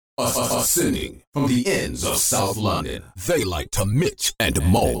Ascending from the ends of South London, they like to Mitch and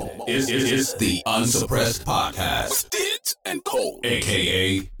Mo. It's the Unsuppressed Podcast with Dids and Cole,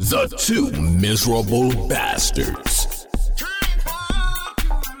 a.k.a. the Two Miserable Bastards.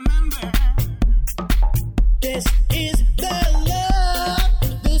 This is the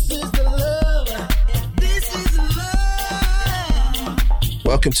love. This is the love. This is love.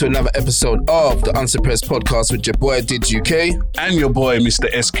 Welcome to another episode of the Unsuppressed Podcast with your boy Dids UK and your boy Mr.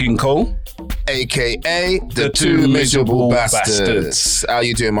 S. King Cole, aka the Two Miserable Bastards. How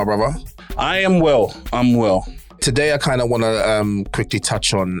you doing, my brother? I am well. I'm well. Today I kind of want to quickly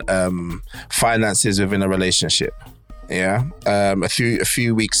touch on finances within a relationship. Yeah, a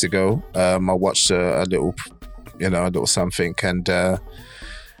few weeks ago, I watched a little something, and there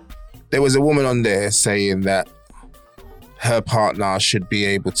was a woman on there saying that her partner should be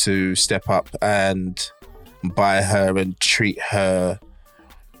able to step up and buy her and treat her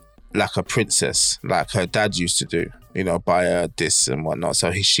like a princess, like her dad used to do. You know, buy her this and whatnot.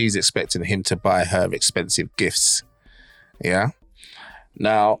 So she's expecting him to buy her expensive gifts. Yeah.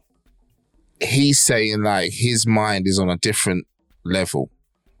 Now, he's saying like his mind is on a different level.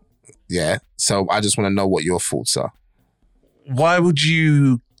 Yeah. So I just want to know what your thoughts are. Why would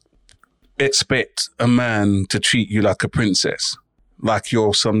you expect a man to treat you like a princess? Like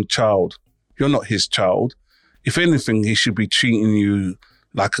you're some child? You're not his child. If anything, he should be treating you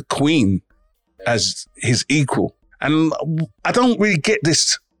like a queen, as his equal. And I don't really get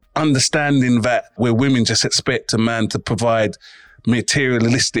this understanding that where women just expect a man to provide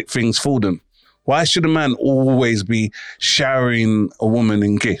materialistic things for them. Why should a man always be showering a woman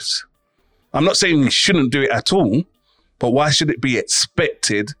in gifts? I'm not saying he shouldn't do it at all, but why should it be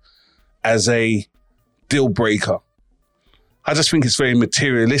expected as a deal breaker? I just think it's very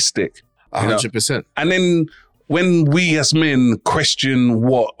materialistic. 100%. And then when we as men question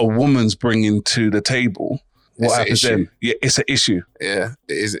what a woman's bringing to the table, what happens then? Yeah, it's an issue. Yeah,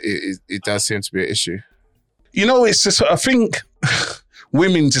 it is. It does seem to be an issue. You know, it's just, I think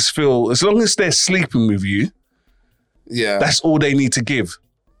women just feel as long as they're sleeping with you, yeah, that's all they need to give.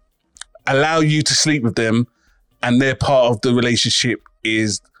 Allow you to sleep with them, and their part of the relationship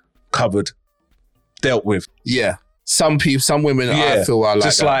is covered, dealt with. Yeah. Some women I feel are like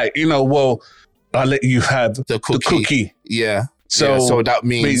just that. like, you know, well, I'll let you have the cookie. Yeah. So that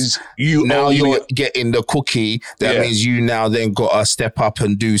means you now you're getting the cookie. That means you now then got to step up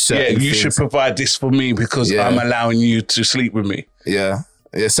and do certain things. You should provide this for me because I'm allowing you to sleep with me. Yeah.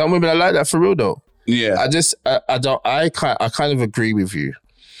 Yeah. Some women are like that for real though. Yeah. I kind of agree with you.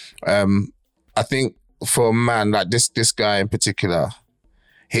 I think for a man like this guy in particular,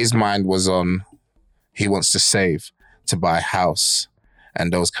 his mind was on, he wants to save to buy a house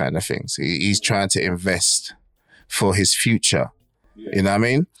and those kind of things. He's trying to invest for his future. You know what I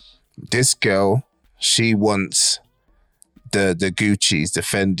mean? This girl, she wants the Gucci's, the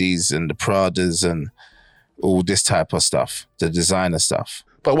Fendi's and the Pradas and all this type of stuff, the designer stuff.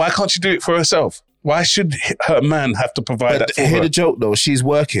 But why can't she do it for herself? Why should her man have to provide that for her? Hear the joke though, she's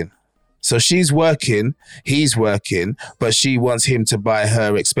working. So she's working, he's working, but she wants him to buy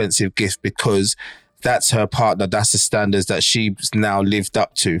her expensive gift because that's her partner. That's the standards that she's now lived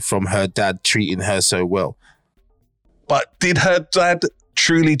up to from her dad treating her so well. But did her dad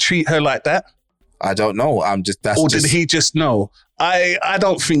truly treat her like that? I don't know. Did he just know? I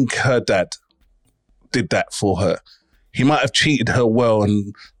don't think her dad did that for her. He might have treated her well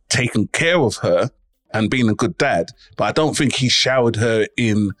and taken care of her and been a good dad, but I don't think he showered her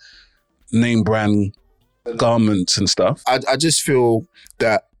in name brand garments and stuff. I just feel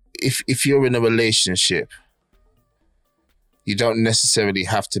that if you're in a relationship, you don't necessarily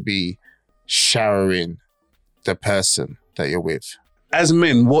have to be showering the person that you're with. As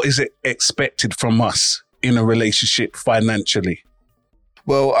men, what is it expected from us in a relationship financially?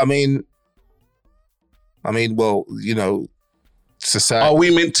 Well, I mean, you know, society. Are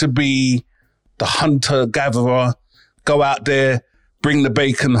we meant to be the hunter-gatherer, go out there, bring the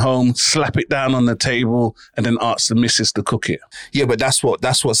bacon home, slap it down on the table, and then ask the missus to cook it? Yeah, but that's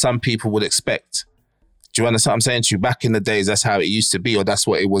what some people would expect. Do you understand what I'm saying to you? Back in the days, that's how it used to be, or that's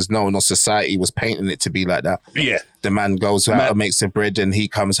what it was known, or society was painting it to be like that. Yeah. The man goes out and makes the bread and he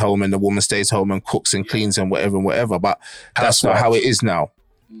comes home and the woman stays home and cooks and cleans and whatever. But that's not how it is now.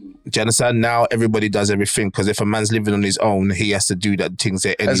 Do you understand? Now everybody does everything because if a man's living on his own, he has to do that things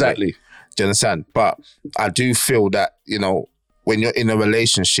there anyway. Exactly. Do you understand? But I do feel that, you know, when you're in a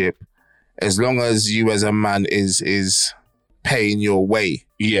relationship, as long as you as a man is paying your way.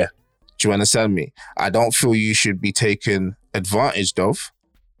 Yeah. Do you understand me? I don't feel you should be taken advantage of.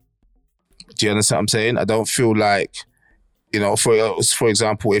 Do you understand what I'm saying? I don't feel like You know, for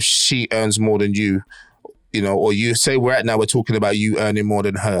example, if she earns more than you, you know, or you say right now we're talking about you earning more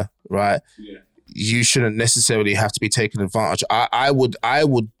than her, right? Yeah. You shouldn't necessarily have to be taken advantage. I would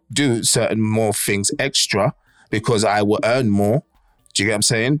do certain more things extra because I will earn more. Do you get what I'm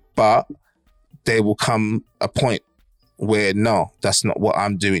saying? But there will come a point where no, that's not what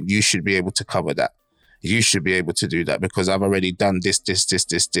I'm doing. You should be able to cover that. You should be able to do that because I've already done this. Do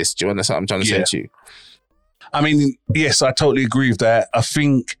you understand what I'm trying to say to you? I mean, yes, I totally agree with that. I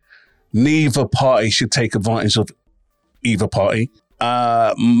think neither party should take advantage of either party.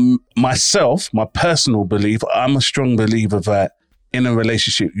 Myself, my personal belief, I'm a strong believer that in a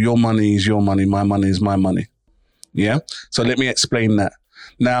relationship, your money is your money, my money is my money. Yeah? So let me explain that.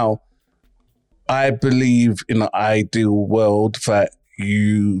 Now, I believe in an ideal world that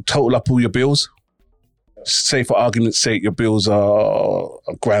you total up all your bills. Say for argument's sake, your bills are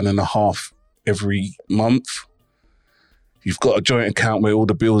 $1,500 every month. You've got a joint account where all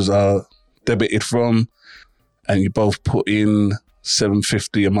the bills are debited from, and you both put in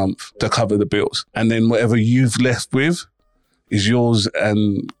 $750 a month to cover the bills. And then whatever you've left with is yours,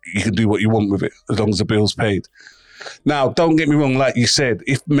 and you can do what you want with it as long as the bill's paid. Now, don't get me wrong, like you said,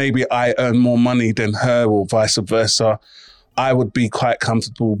 if maybe I earn more money than her or vice versa, I would be quite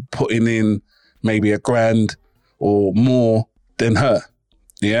comfortable putting in maybe $1,000 or more than her.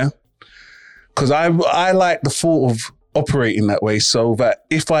 Yeah? Because I like the thought of operating that way so that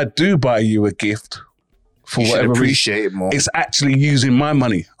if I do buy you a gift for whatever appreciate it more. It's actually using my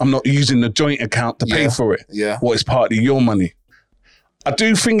money. I'm not using the joint account to pay for it. Yeah. What is partly your money. I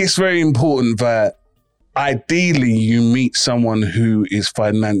do think it's very important that ideally you meet someone who is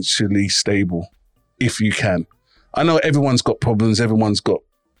financially stable, if you can. I know everyone's got problems, everyone's got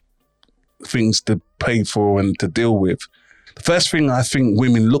things to pay for and to deal with. The first thing I think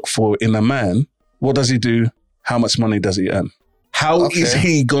women look for in a man, what does he do? How much money does he earn? How is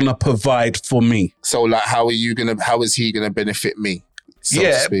he gonna provide for me? So like, how is he gonna benefit me? So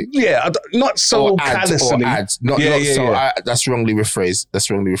to speak? Not so callously. That's wrongly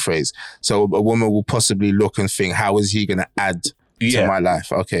rephrased. So a woman will possibly look and think, how is he gonna add to my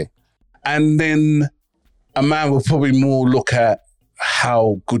life? Okay. And then a man will probably more look at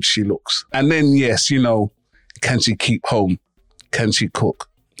how good she looks. And then, yes, you know, can she keep home? Can she cook?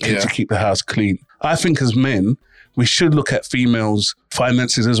 Can she keep the house clean? I think as men, we should look at females'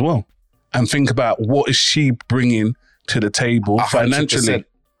 finances as well and think about what is she bringing to the table 100%, financially.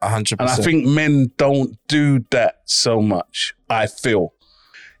 100%. And I think men don't do that so much, I feel.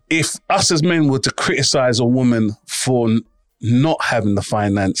 If us as men were to criticize a woman for not having the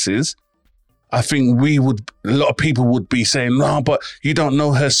finances, I think a lot of people would be saying, no, but you don't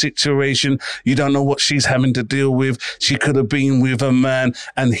know her situation. You don't know what she's having to deal with. She could have been with a man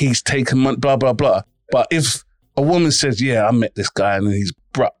and he's taken money, blah, blah, blah. But if a woman says, yeah, I met this guy and he's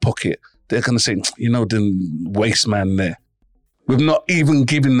brat pocket, they're going to say, you know, the waste man there. We've not even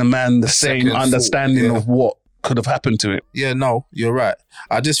given the man the same understanding of what could have happened to him. Yeah, no, you're right.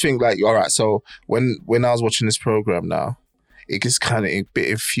 I just think like, all right, so when I was watching this program now, it just kind of a bit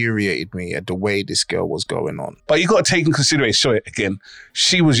infuriated me at the way this girl was going on. But you got to take in consideration, again,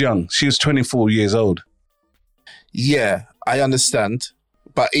 she was young. She was 24 years old. Yeah, I understand.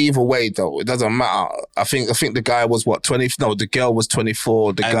 But either way, though, it doesn't matter. I think the guy was what, 20? No, the girl was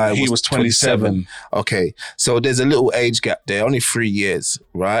 24. The guy was 27. Okay, so there's a little age gap there, only 3 years,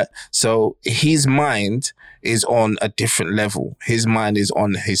 right? So his mind is on a different level. His mind is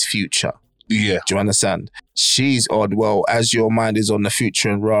on his future. Yeah. Do you understand? She's on, well, as your mind is on the future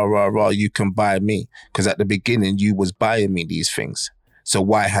and rah, you can buy me. Because at the beginning, you was buying me these things. So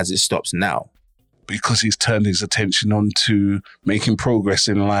why has it stopped now? Because he's turned his attention on to making progress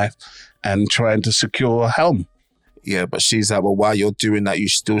in life and trying to secure a home. Yeah, but she's like, well, while you're doing that, you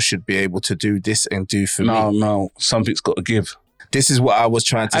still should be able to do this and do for me. No, something's got to give. This is what I was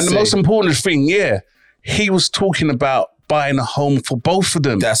trying to say. And the most important thing, he was talking about buying a home for both of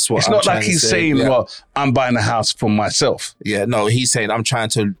them. That's what it's I'm not trying like to he's say, saying, well, I'm buying a house for myself. Yeah, no, he's saying I'm trying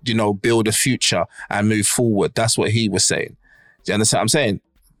to, build a future and move forward. That's what he was saying. Do you understand what I'm saying?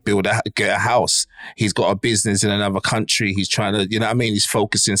 Get a house. He's got a business in another country. He's trying to, he's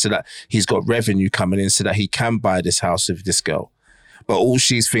focusing so that he's got revenue coming in so that he can buy this house with this girl. But all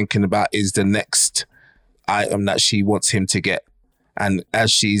she's thinking about is the next item that she wants him to get. And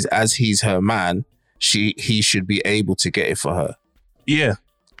as he's her man, he should be able to get it for her. Yeah.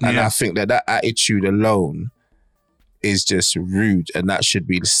 And I think that attitude alone is just rude, and that should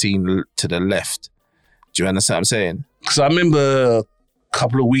be seen to the left. Do you understand what I'm saying? Because I remember a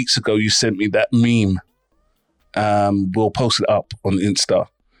couple of weeks ago, you sent me that meme. We'll post it up on Insta,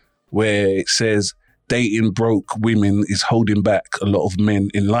 where it says, dating broke women is holding back a lot of men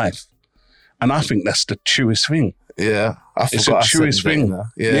in life. And I think that's the truest thing. Yeah. It's the truest thing.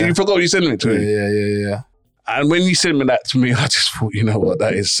 Yeah, you forgot you sent it to me. Yeah. And when you sent me that to me, I just thought, you know what,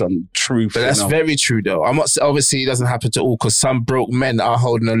 that is some truth. But that's very true, though. I'm not, obviously, it doesn't happen to all, because some broke men are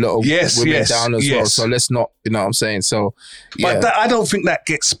holding a lot of women down as well. So let's not, you know what I'm saying? So, yeah. But I don't think that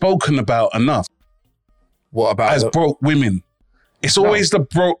gets spoken about enough. What about as broke women? It's always the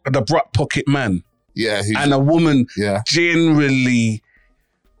broke pocket man. Yeah. And a woman generally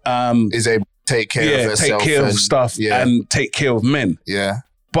is able to take care of herself. Take care of stuff and take care of men. Yeah.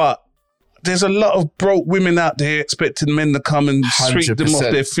 But there's a lot of broke women out there expecting men to come and sweep them off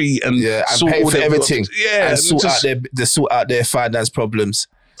their feet and pay for everything. And sort out their finance problems.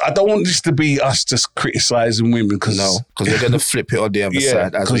 I don't want this to be us just criticising women because they're going to flip it on the other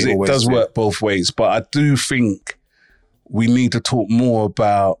side. Because it does work both ways. But I do think we need to talk more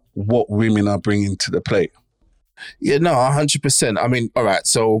about what women are bringing to the plate. Yeah, no, 100%. I mean, all right,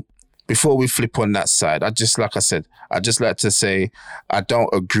 so before we flip on that side, I'd just like to say I don't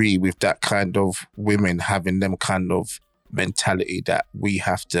agree with that kind of women having them kind of mentality that we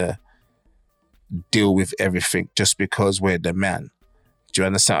have to deal with everything just because we're the man. Do you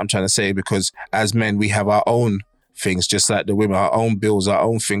understand what I'm trying to say? Because as men, we have our own things, just like the women, our own bills, our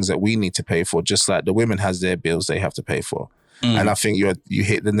own things that we need to pay for, just like the women has their bills they have to pay for. And I think you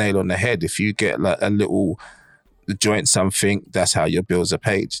hit the nail on the head. If you get like a little joint something, that's how your bills are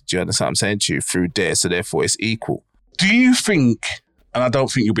paid. Do you understand what I'm saying to you? Through there, so therefore it's equal. Do you think, and I don't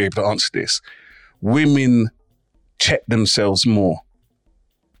think you'll be able to answer this, women check themselves more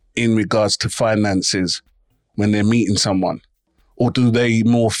in regards to finances when they're meeting someone? Or do they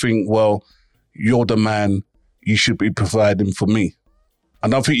more think, well, you're the man, you should be providing for me? I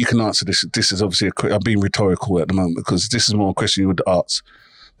don't think you can answer this. This is obviously I'm being rhetorical at the moment because this is more a question you would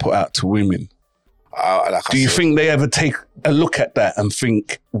put out to women. Do you think they ever take a look at that and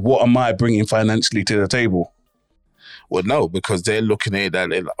think, what am I bringing financially to the table? Well, no, because they're looking at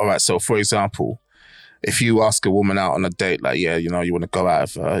it. All right, so for example, if you ask a woman out on a date, like, you want to go out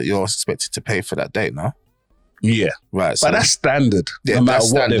with her, you're expected to pay for that date, no? Yeah. Right. So but that's standard. Yeah, no matter that's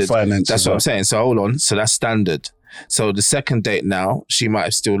standard. What their finances That's what are. I'm saying. So hold on. So that's standard. So the second date now, she might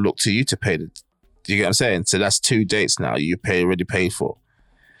have still looked to you to pay do you get what I'm saying? So that's 2 dates now you already paid for.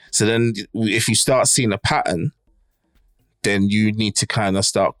 So then if you start seeing a pattern, then you need to kind of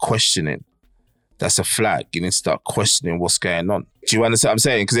start questioning. That's a flag. You need to start questioning what's going on. Do you understand what I'm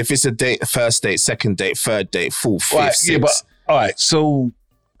saying? Because if it's a date, first date, second date, third date, fourth, fifth, Right, sixth. yeah, but all right, so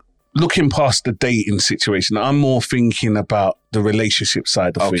looking past the dating situation, I'm more thinking about the relationship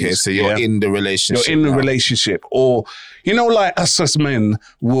side of things. Okay, so you're in the relationship. You're in the now. relationship. Or, like us as men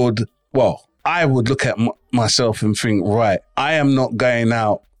I would look at myself and think, right, I am not going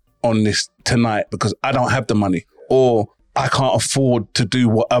out on this tonight because I don't have the money, or I can't afford to do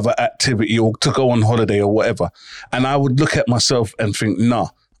whatever activity or to go on holiday or whatever. And I would look at myself and think, nah,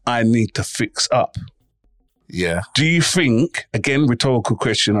 I need to fix up. Yeah. Do you think, again, rhetorical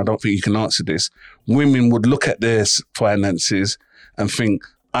question, I don't think you can answer this, women would look at their finances and think,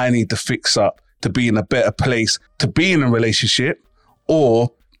 I need to fix up to be in a better place to be in a relationship?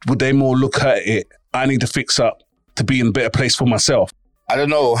 Or would they more look at it, I need to fix up to be in a better place for myself? I don't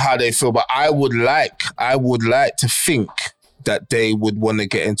know how they feel, but I would like to think that they would want to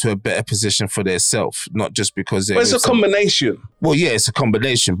get into a better position for themselves, not just because they're... But it's a combination. Well, yeah, it's a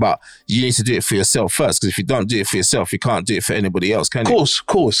combination, but you need to do it for yourself first, because if you don't do it for yourself, you can't do it for anybody else, can you? Of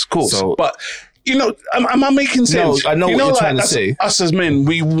course. So, but, am I making sense? No, I know what you're trying to say. Us as men,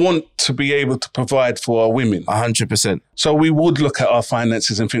 we want to be able to provide for our women. 100%. So we would look at our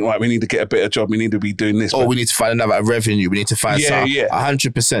finances and think, right, we need to get a better job, we need to be doing this. Or we need to find another revenue, we need to find something. Yeah.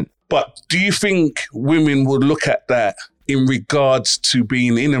 100%. But do you think women would look at that in regards to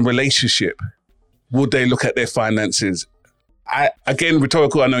being in a relationship? Would they look at their finances? Again,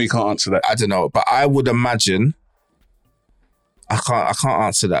 rhetorical, I know you can't answer that. I don't know, but I would imagine... I can't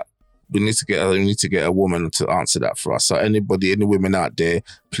answer that. We need to get a woman to answer that for us. So any women out there,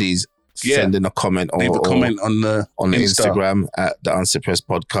 please send in a comment or leave a comment on the Instagram at the Unsuppressed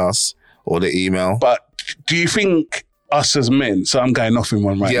Podcast or the email. But do you think us as men, so I'm going off in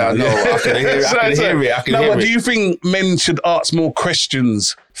one right now. Yeah, no, I can hear it. But do you think men should ask more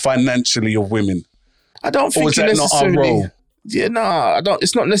questions financially of women? I don't think or is that not our role? Yeah, no, I don't.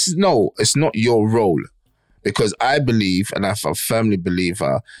 It's not necessarily. No, it's not your role, because I believe, and I firmly believe,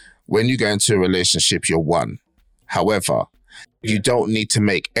 when you go into a relationship, you're one. However, you don't need to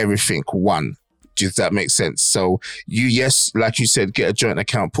make everything one. Does that make sense? So yes, like you said, get a joint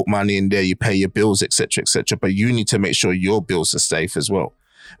account, put money in there, you pay your bills, etc., etc. But you need to make sure your bills are safe as well.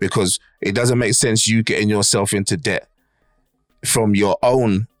 because it doesn't make sense you getting yourself into debt from your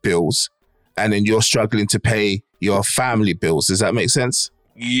own bills and then you're struggling to pay your family bills. Does that make sense?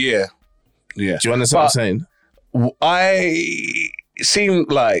 Yeah. Do you understand what I'm saying? It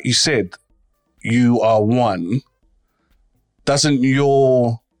seemed like you said you are one. Doesn't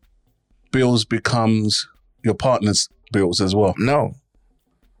your bills becomes your partner's bills as well? No.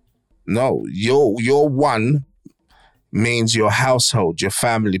 Your one means your household, your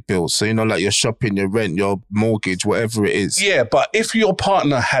family bills. So, like your shopping, your rent, your mortgage, whatever it is. Yeah, but if your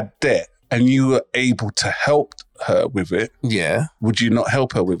partner had debt and you were able to help her with it, would you not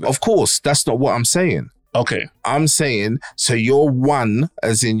help her with it? Of course. That's not what I'm saying. Okay. I'm saying, so your one,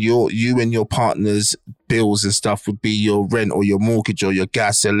 as in you and your partner's bills and stuff would be your rent or your mortgage or your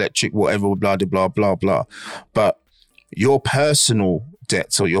gas, electric, whatever, blah, blah, blah, blah. But your personal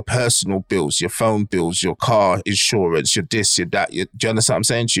debts or your personal bills, your phone bills, your car insurance, your this, your that, do you understand what I'm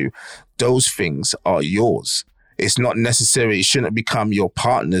saying to you? Those things are yours. It's not necessary. It shouldn't become your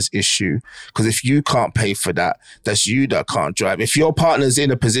partner's issue, because if you can't pay for that, that's you that can't drive. If your partner's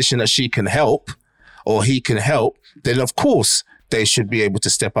in a position that she can help or he can help, then of course they should be able to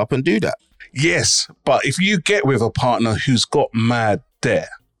step up and do that. Yes, but if you get with a partner who's got mad debt,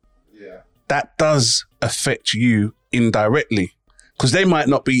 that does affect you indirectly, because they might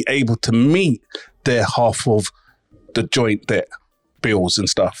not be able to meet their half of the joint debt bills and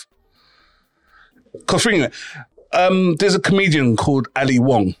stuff. Because there's a comedian called Ali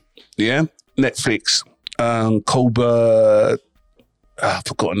Wong, Netflix, Cobra, I've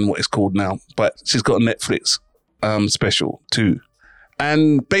forgotten what it's called now, but she's got a Netflix special too.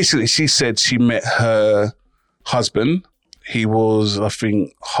 And basically she said she met her husband. He was, I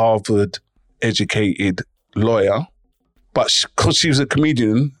think, Harvard educated lawyer, but because she was a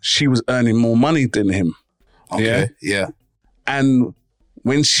comedian, she was earning more money than him. Okay, yeah. And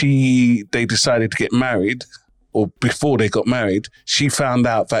when they decided to get married, or before they got married, she found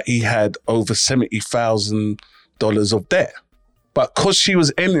out that he had over $70,000 of debt. But because she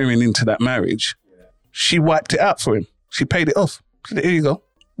was entering into that marriage, she wiped it out for him. She paid it off. She said, here you go.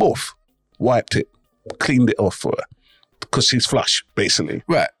 Both. Wiped it. Cleaned it off for her. Because she's flush, basically.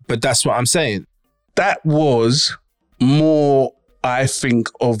 Right. But that's what I'm saying. That was more, I think,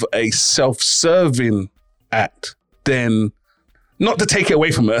 of a self-serving act than, not to take it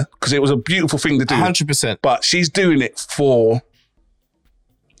away from her, because it was a beautiful thing to do. 100%. But she's doing it for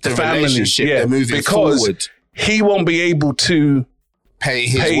the family. Relationship. They're moving forward. He won't be able to pay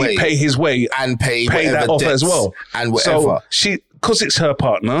his way and pay that off as well. And whatever. So because it's her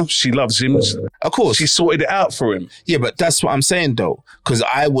partner, she loves him. Of course. She sorted it out for him. Yeah, but that's what I'm saying though. Because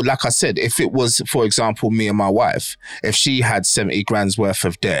I would, like I said, if it was, for example, me and my wife, if she had 70 grand's worth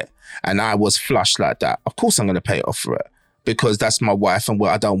of debt and I was flush like that, of course I'm going to pay it off for her. Because that's my wife and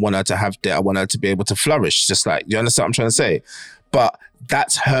I don't want her to have debt. I want her to be able to flourish. Just like, you understand what I'm trying to say? But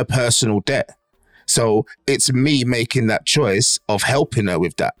that's her personal debt. So it's me making that choice of helping her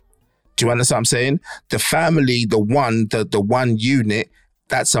with that. Do you understand what I'm saying? The family, the one unit,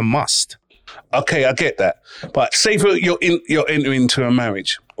 that's a must. Okay, I get that. But say you're entering into a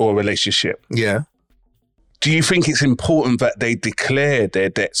marriage or a relationship. Yeah. Do you think it's important that they declare their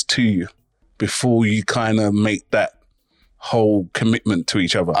debts to you before you kind of make that whole commitment to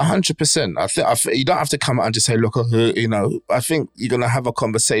each other? 100%. I think you don't have to come out and just say, look, I think you're going to have a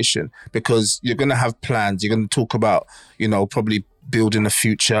conversation because you're going to have plans. You're going to talk about, probably building a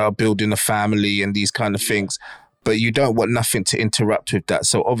future, building a family and these kind of things. But you don't want nothing to interrupt with that.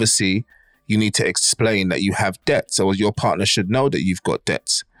 So obviously you need to explain that you have debts, or your partner should know that you've got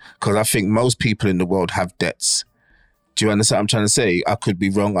debts. Because I think most people in the world have debts. Do you understand what I'm trying to say? I could be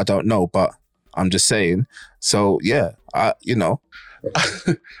wrong. I don't know, but I'm just saying. So yeah, I don't know,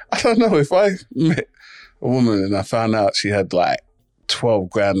 if I met a woman and I found out she had like 12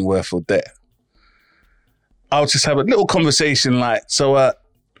 grand worth of debt, I'll just have a little conversation like, so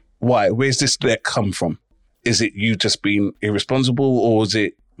why? Where's this debt come from? Is it you just being irresponsible, or is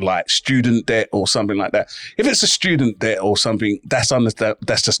it like student debt or something like that? If it's a student debt or something, that's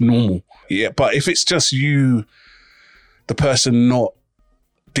just normal. Yeah, but if it's just you, the person not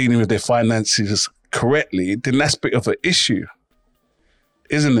dealing with their finances correctly, then that's a bit of an issue,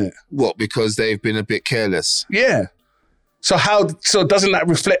 isn't it? What, because they've been a bit careless? Yeah. So doesn't that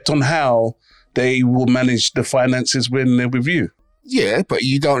reflect on how they will manage the finances when they're with you? Yeah, but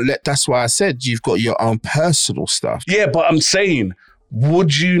you don't that's why I said you've got your own personal stuff. Yeah, but I'm saying,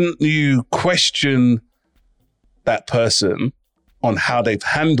 would you question that person on how they've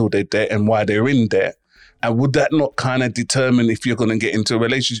handled their debt and why they're in debt? And would that not kind of determine if you're going to get into a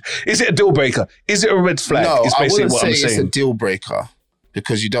relationship? Is it a deal breaker? Is it a red flag? No, is basically I wouldn't what say I'm saying. It's a deal breaker.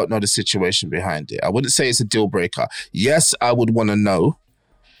 because you don't know the situation behind it. I wouldn't say it's a deal breaker. Yes, I would want to know.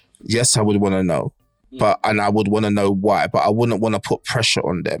 And I would want to know why, but I wouldn't want to put pressure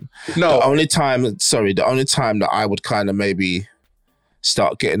on them. No. The only time that I would kind of maybe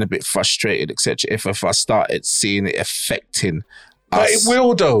start getting a bit frustrated, etc., if I started seeing it affecting But us. it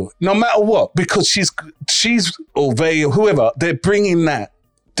will though, no matter what, because she's or they or whoever, they're bringing that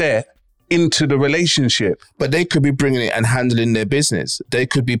debt into the relationship. But they could be bringing it and handling their business. They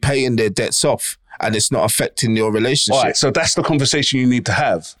could be paying their debts off, and it's not affecting your relationship. All right, so that's the conversation you need to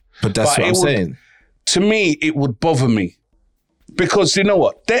have. But that's what I'm saying. To me, it would bother me. Because you know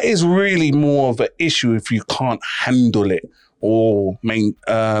what? That is really more of an issue if you can't handle it or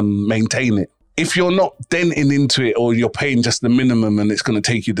maintain it. If you're not denting into it or you're paying just the minimum and it's going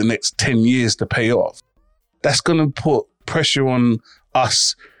to take you the next 10 years to pay off, that's going to put pressure on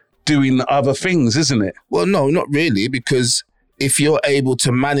us doing other things, isn't it? Well, no, not really, because if you're able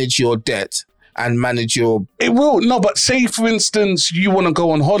to manage your debt and manage your... It will. No, but say, for instance, you want to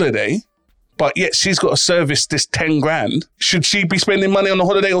go on holiday, but yet she's got to service this 10 grand. Should she be spending money on the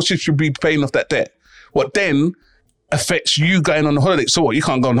holiday or should she be paying off that debt? What then affects you going on the holiday? So what, you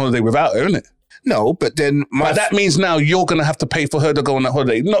can't go on holiday without her, innit? No, but then... But that means now you're going to have to pay for her to go on that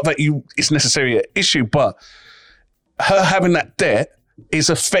holiday. Not that it's necessarily an issue, but her having that debt is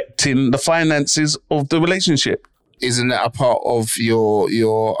affecting the finances of the relationship. Isn't that a part of your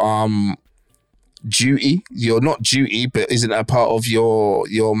duty? You're not duty, but isn't that a part of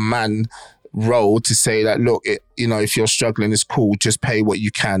your man role to say that, look, if you're struggling, it's cool, just pay what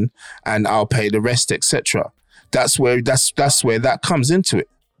you can and I'll pay the rest, etc. That's where that comes into it.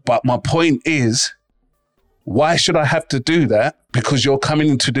 But my point is, why should I have to do that? Because you're coming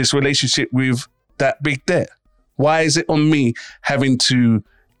into this relationship with that big debt. Why is it on me having to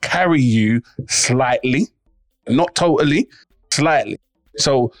carry you slightly, not totally, slightly?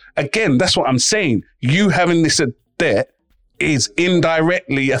 So again, that's what I'm saying. You having this debt is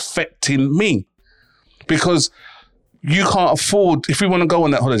indirectly affecting me because you can't afford, if we want to go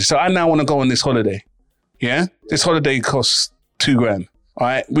on that holiday. So I now want to go on this holiday. Yeah. This holiday costs $2,000. All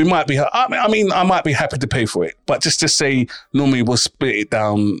right. We might be, I might be happy to pay for it, but just to say normally we'll split it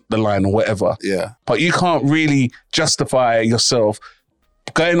down the line or whatever. Yeah. But you can't really justify yourself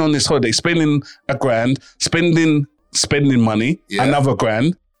going on this holiday, spending $1,000, spending money, another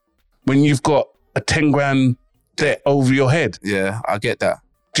 $1,000, when you've got a 10 grand debt over your head. Yeah, I get that.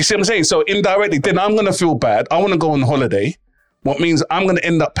 Do you see what I'm saying? So indirectly, then I'm going to feel bad. I want to go on holiday. What means I'm going to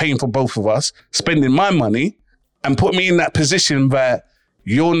end up paying for both of us, spending my money and put me in that position that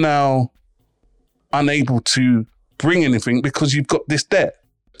you're now unable to bring anything because you've got this debt.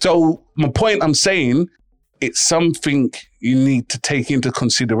 So my point I'm saying, it's something you need to take into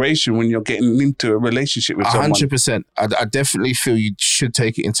consideration when you're getting into a relationship with someone. 100%. I definitely feel you should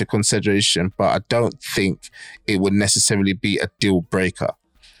take it into consideration, but I don't think it would necessarily be a deal breaker.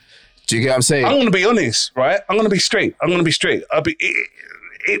 Do you get what I'm saying? I'm going to be honest, right? I'm going to be straight.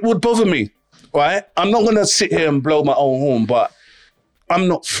 It would bother me, right? I'm not going to sit here and blow my own horn, but I'm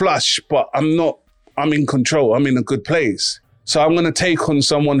not flush, but I'm in control. I'm in a good place. So I'm going to take on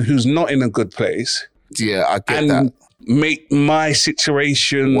someone who's not in a good place. Yeah, I get and that. Make my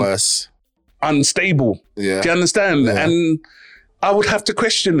situation worse, unstable. Yeah. Do you understand? Yeah. And I would have to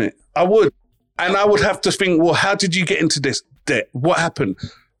question it. I would. And I would have to think, well, how did you get into this debt? What happened?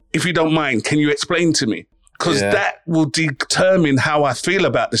 If you don't mind, can you explain to me? Because that will determine how I feel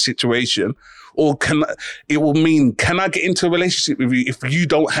about the situation. Or can I get into a relationship with you if you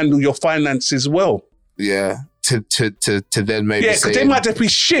don't handle your finances well? Yeah. To then maybe because they might just be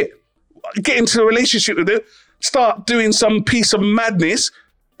shit. Get into a relationship with them, start doing some piece of madness,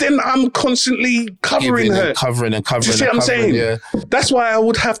 then I'm constantly covering her. Covering. Do you see what I'm saying? Yeah. That's why I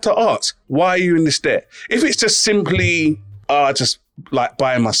would have to ask, why are you in this debt? If it's just simply, just like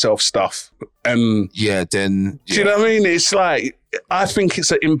buying myself stuff and... Yeah, then... Yeah. Do you know what I mean? It's like, I think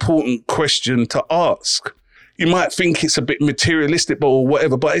it's an important question to ask. You might think it's a bit materialistic or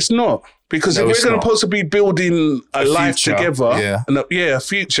whatever, but it's not. Because if we're going to possibly building a life together, and a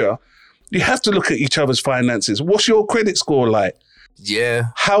future, you have to look at each other's finances. What's your credit score like? Yeah.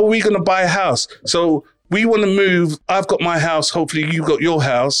 How are we going to buy a house? So we want to move. I've got my house. Hopefully you got your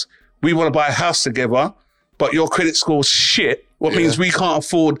house. We want to buy a house together, but your credit score's shit. What means we can't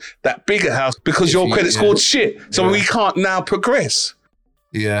afford that bigger house because your credit score's shit. So we can't now progress.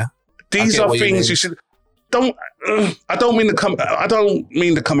 Yeah. These are things you should... I don't mean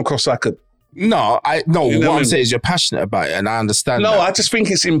to come across like a... No, what I'm saying is you're passionate about it and I understand that. I just think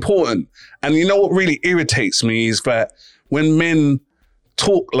it's important. And you know what really irritates me is that when men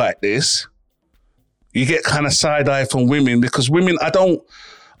talk like this, You get kind of side eye from women because women, I don't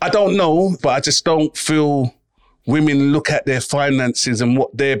know, but I just don't feel women look at their finances and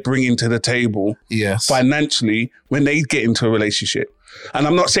what they're bringing to the table financially when they get into a relationship. And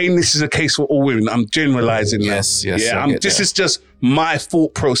I'm not saying this is a case for all women. I'm generalizing. Yes. This is just my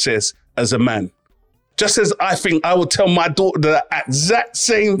thought process as a man. Just as I think I would tell my daughter the exact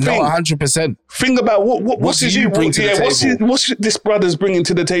same thing. No, 100%. Think about what's this brother's bringing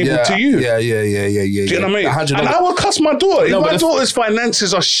to the table to you. Yeah. Do you know what I mean? And I would cuss my daughter. If my daughter's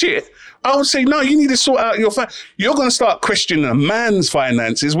finances are shit, I would say, no, you need to sort out your You're going to start questioning a man's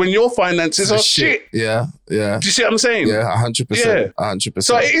finances when your finances are shit. Yeah. Do you see what I'm saying? Yeah, 100%. Yeah. 100%.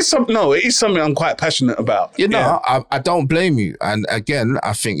 So it is something I'm quite passionate about. I don't blame you. And again,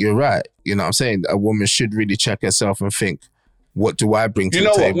 I think you're right. You know what I'm saying? A woman should really check herself and think, what do I bring to the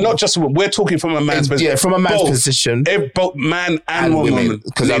table? What? Not just we're talking from a man's position. Yeah, from a man's position. Both man and woman.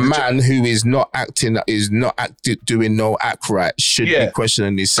 Because a man who is not doing no act right should be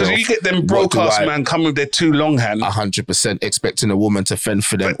questioning himself. Because you get them broadcast man come with their two long hands. 100% expecting a woman to fend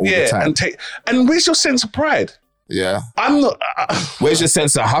for them all the time. And where's your sense of pride? Yeah. I'm not. Where's your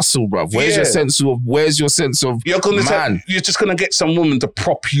sense of hustle, bruv? Where's your sense of you're just going to get some woman to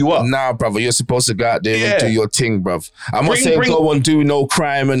prop you up. Nah, brother, you're supposed to go out there and do your thing, bruv. I'm not saying go and do no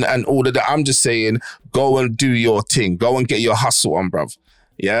crime and all of that. I'm just saying go and do your thing. Go and get your hustle on, bruv.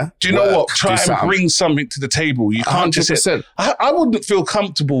 Yeah? Do you know what? Try and bring something to the table. You can't 100%. Just say, I wouldn't feel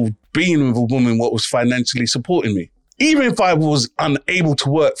comfortable being with a woman what was financially supporting me. Even if I was unable to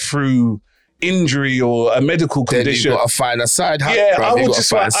work through injury or a medical condition. Then you got to find a side hustle. Yeah, I would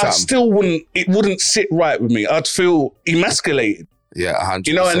just it wouldn't sit right with me. I'd feel emasculated. Yeah, 100%.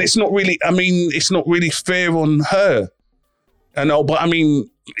 You know, and it's not really fair on her. I know, but I mean,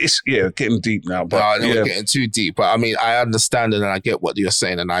 it's getting deep now. But we're getting too deep. But I mean, I understand and I get what you're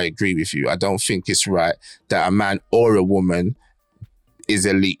saying and I agree with you. I don't think it's right that a man or a woman is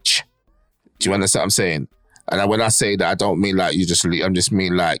a leech. Do you understand what I'm saying? And when I say that, I don't mean like you just leave. I just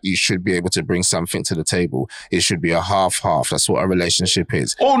mean like you should be able to bring something to the table. It should be a half-half. That's what a relationship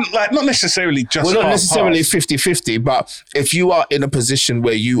is. Or like not necessarily just not necessarily 50-50, but if you are in a position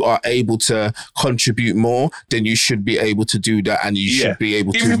where you are able to contribute more, then you should be able to do that and you should be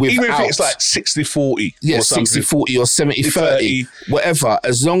able to even if it's like 60-40. Yeah, 60-40 or 70-30, whatever.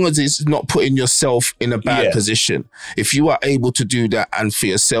 As long as it's not putting yourself in a bad position. If you are able to do that and for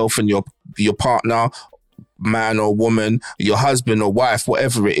yourself and your partner, man or woman, your husband or wife,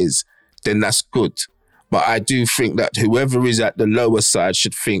 whatever it is, then that's good. But I do think that whoever is at the lower side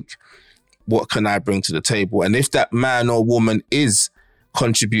should think, what can I bring to the table? And if that man or woman is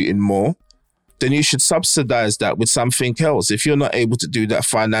contributing more, then you should subsidize that with something else. If you're not able to do that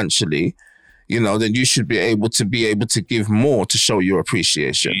financially, then you should be able to give more to show your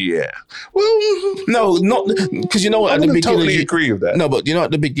appreciation. Yeah. Well, no, not because you know what? I wouldn't totally agree with that. No, but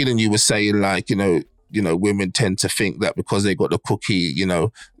at the beginning you were saying like, women tend to think that because they got the cookie,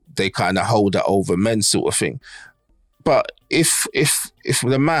 they kind of hold that over men sort of thing. But if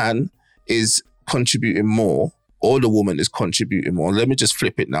the man is contributing more or the woman is contributing more, let me just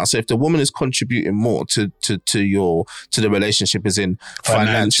flip it now. So if the woman is contributing more to the relationship as in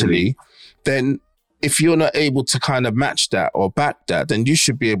financially, then if you're not able to kind of match that or back that, then you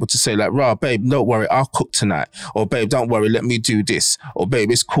should be able to say like, "Rah, babe, don't worry, I'll cook tonight." Or "Babe, don't worry, let me do this." Or "Babe,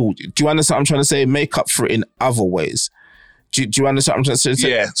 it's cool." Do you understand what I'm trying to say? Make up for it in other ways. Do you understand what I'm trying to say?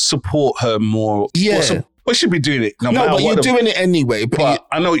 Yeah, support her more. Yeah. We should be doing it. No, but you're doing it anyway. But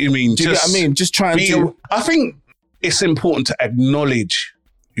I know what you mean. Do you get what I mean? Just trying to... I think it's important to acknowledge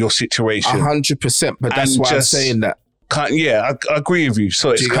your situation. 100%, but that's why I'm saying that. I agree with you. So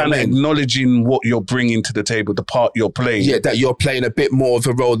it's kind of acknowledging what you're bringing to the table, the part you're playing. Yeah, that you're playing a bit more of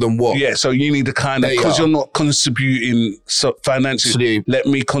a role than what. Yeah, so you need to kind of, because you're not contributing financially, let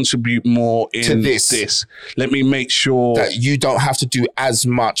me contribute more in this. Let me make sure that you don't have to do as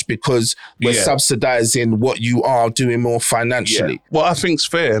much because we're subsidizing what you are doing more financially. Yeah. Well, I think's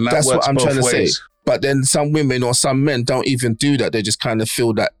fair. And that's what I'm trying to say. But then some women or some men don't even do that. They just kind of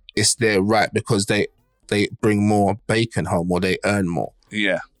feel that it's their right because they bring more bacon home or they earn more.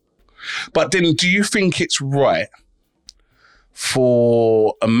 Yeah. But then do you think it's right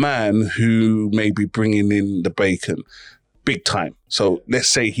for a man who may be bringing in the bacon big time? So let's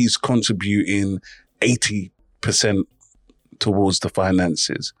say he's contributing 80% towards the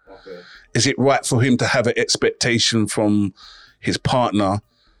finances. Okay. Is it right for him to have an expectation from his partner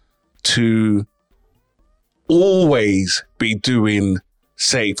to always be doing,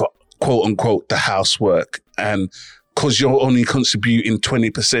 say, for quote unquote, the housework, and because you're only contributing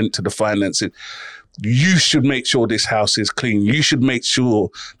 20% to the finances, you should make sure this house is clean. You should make sure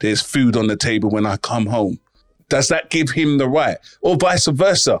there's food on the table when I come home. Does that give him the right? Or vice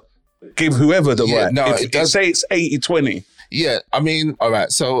versa? Give whoever the right. No, if, it does. Say it's 80-20. Yeah, I mean, all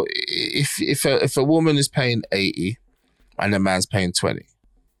right. So if a woman is paying 80 and a man's paying 20,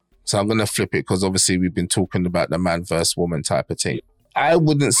 so I'm gonna flip it because obviously we've been talking about the man versus woman type of thing. I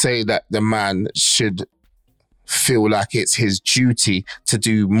wouldn't say that the man should feel like it's his duty to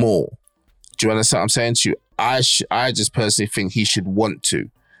do more. Do you understand what I'm saying to you? I just personally think he should want to,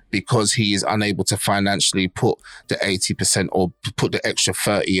 because he is unable to financially put the 80% or put the extra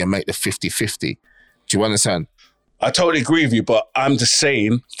 30 and make the 50-50. Do you understand? I totally agree with you, but I'm just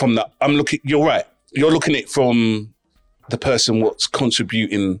saying you're right. You're looking at it from the person what's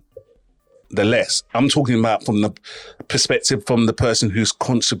contributing the less. I'm talking about from the perspective from the person who's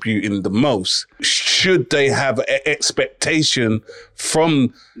contributing the most. Should they have an expectation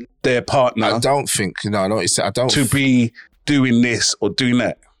from their partner? I don't think, no, I know what you said. I don't to be doing this or doing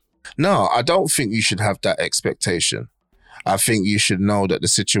that. No, I don't think you should have that expectation. I think you should know that the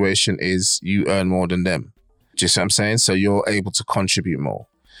situation is you earn more than them. Do you see what I'm saying? So you're able to contribute more.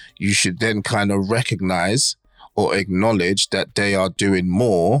 You should then kind of recognize or acknowledge that they are doing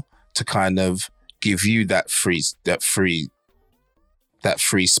more to kind of give you that free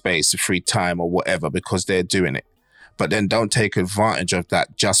space, free time or whatever, because they're doing it. But then don't take advantage of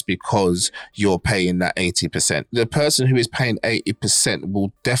that just because you're paying that 80%. The person who is paying 80%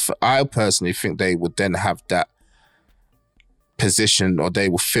 will I personally think they would then have that position, or they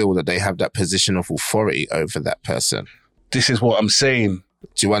will feel that they have that position of authority over that person. This is what I'm saying.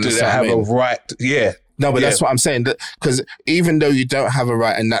 Do you understand? Do they have a right? Yeah. No, but that's what I'm saying. Because even though you don't have a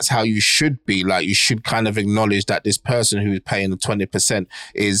right, and that's how you should be, like you should kind of acknowledge that this person who's paying the 20%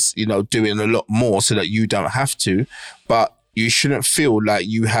 is, you know, doing a lot more so that you don't have to. But you shouldn't feel like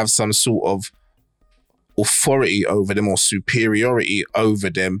you have some sort of authority over them or superiority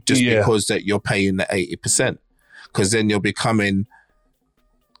over them just because that you're paying the 80%. Because then you're becoming,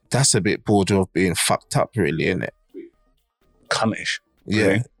 that's a bit border of being fucked up, really, isn't it? Cuntish. Yeah.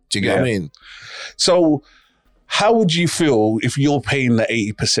 Really. Do you get what I mean? So how would you feel if you're paying the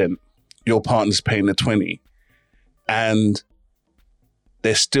 80%, your partner's paying the 20%, and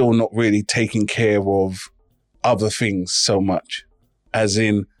they're still not really taking care of other things so much? As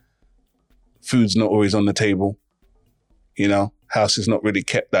in, food's not always on the table, you know, house is not really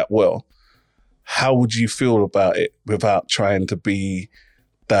kept that well. How would you feel about it without trying to be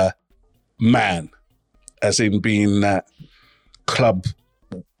the man, as in being that club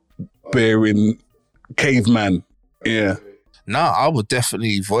bearing caveman? Yeah. No, I would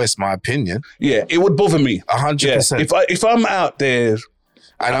definitely voice my opinion. Yeah, it would bother me. 100%. If I'm out there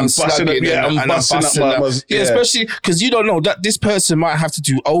and I'm busting up, especially because you don't know that this person might have to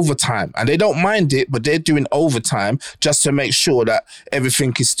do overtime, and they don't mind it, but they're doing overtime just to make sure that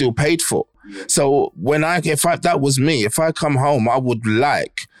everything is still paid for. Yeah. So if that was me, if I come home, I would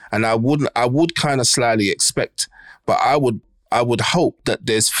I would kind of slightly expect, but I would hope that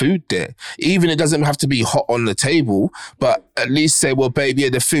there's food there. Even it doesn't have to be hot on the table, but at least say, well, baby,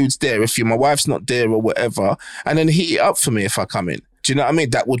 the food's there. If my wife's not there or whatever, and then heat it up for me if I come in. Do you know what I mean?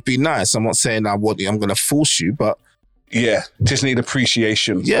 That would be nice. I'm not saying I'm going to force you, but yeah, just need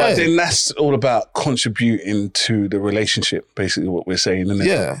appreciation. Yeah. But then that's all about contributing to the relationship, basically what we're saying, isn't it?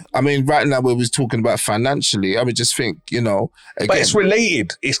 Yeah. I mean, right now we was talking about financially. I would just think, you know, again, but it's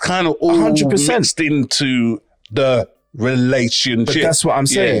related. It's kind of all 100% mixed into the relationship. But that's what I'm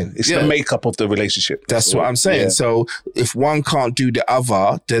saying. Yeah, it's the makeup of the relationship. That's what I'm saying. Yeah. So if one can't do the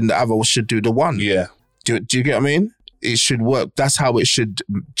other, then the other should do the one. Yeah. Do you get what I mean? It should work. That's how it should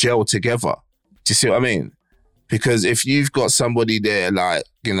gel together. Do you see what I mean? Because if you've got somebody there, like,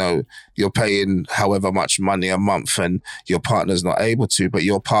 you know, you're paying however much money a month and your partner's not able to, but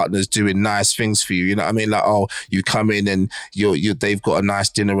your partner's doing nice things for you, you know what I mean? Like, oh, you come in and they've got a nice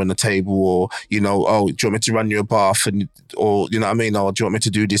dinner on the table, or, you know, oh, do you want me to run you a bath? And, or, you know what I mean? Or do you want me to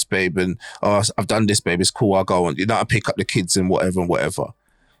do this, babe? And, oh, I've done this, babe. It's cool. I'll go and, you know, I pick up the kids and whatever.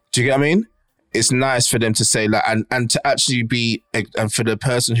 Do you get what I mean? It's nice for them to say that, and to actually be, and for the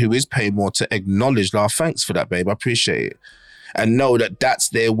person who is paying more to acknowledge, like, thanks for that, babe, I appreciate it. And know that that's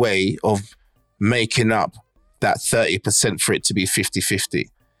their way of making up that 30% for it to be 50-50.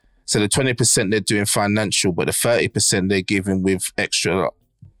 So the 20% they're doing financial, but the 30% they're giving with extra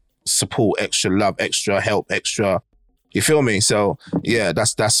support, extra love, extra help, extra, you feel me? So yeah,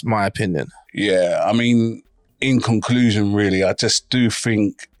 that's my opinion. Yeah, I mean, in conclusion, really, I just do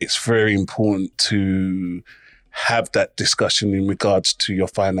think it's very important to have that discussion in regards to your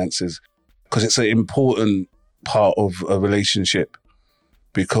finances, because it's an important part of a relationship.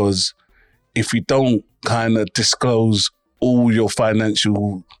 Because if you don't kind of disclose all your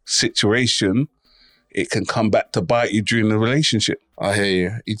financial situation, it can come back to bite you during the relationship. I hear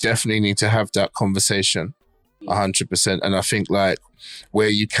you. You definitely need to have that conversation, 100%. And I think like where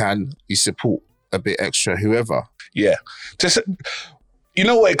you can, you support a bit extra, whoever. Yeah. Just, you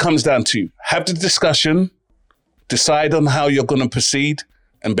know what it comes down to? Have the discussion, decide on how you're going to proceed,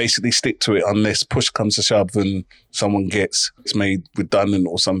 and basically stick to it unless push comes to shove and someone gets made redundant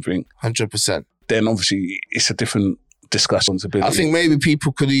or something. 100%. Then obviously it's a different discussion. I think maybe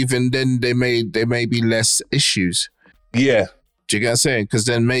people could even, then there may be less issues. Yeah. Do you get what I'm saying? Because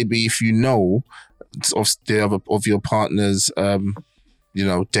then maybe if you know of your partner's,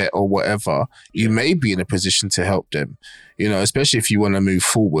 debt or whatever, you may be in a position to help them. Especially if you want to move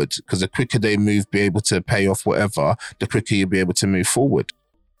forward. Because the quicker they be able to pay off whatever, the quicker you'll be able to move forward.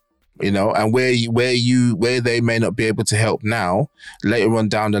 And where they may not be able to help now, later on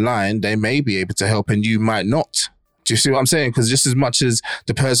down the line, they may be able to help and you might not. Do you see what I'm saying? Because just as much as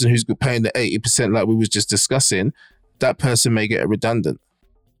the person who's paying the 80%, like we was just discussing, that person may get redundant.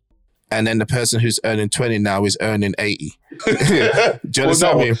 And then the person who's earning 20 now is earning 80. Do you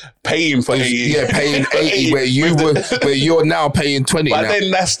understand me? Paying for 80. Yeah, paying 80 where you're now paying 20 but now.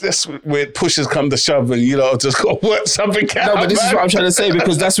 Then that's where pushes come to shove and, just got to work something out. No, but this is what I'm trying to say,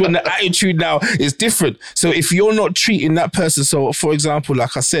 because that's when the attitude now is different. So if you're not treating that person, so for example,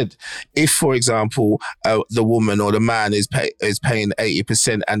 like I said, if for example, the woman or the man is paying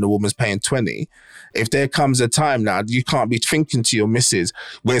 80% and the woman's paying 20%, if there comes a time now, you can't be thinking to your missus,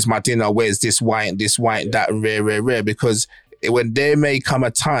 where's my dinner, where's this white, that, and rare, because when there may come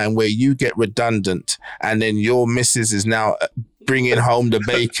a time where you get redundant and then your missus is now bringing home the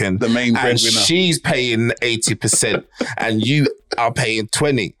bacon, the main breadwinner, and she's paying 80% and you are paying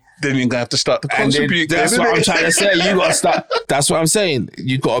 20%. Then you're going to have to start to contribute. That's what I'm trying to say. You got to start. That's what I'm saying.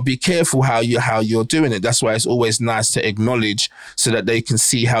 You got to be careful how you're doing it. That's why it's always nice to acknowledge so that they can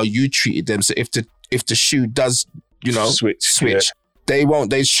see how you treated them. So if the shoe does, switch, yeah.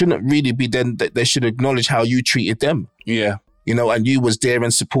 They shouldn't really be then. They should acknowledge how you treated them. Yeah. And you was there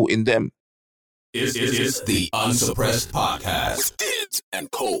and supporting them. It's the Unsuppressed Podcast. Dids and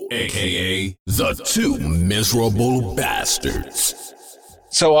Cole, a.k.a. the two miserable bastards.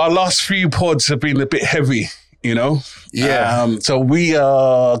 So our last few pods have been a bit heavy, Yeah. So we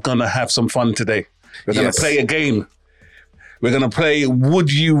are going to have some fun today. We're going to play a game. We're going to play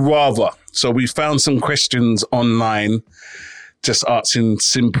Would You Rather. So we found some questions online, just asking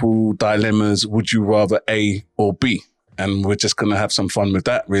simple dilemmas. Would you rather A or B? And we're just going to have some fun with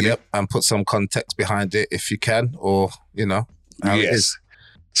that, really. Yep. And put some context behind it if you can, or, how it is.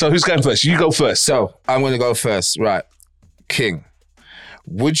 So who's going first? You go first. So I'm going to go first. Right. King.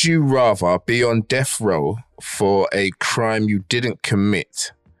 Would you rather be on death row for a crime you didn't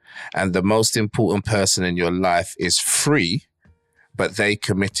commit and the most important person in your life is free, but they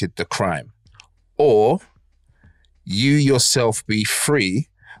committed the crime? Or you yourself be free,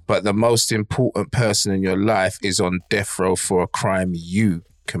 but the most important person in your life is on death row for a crime you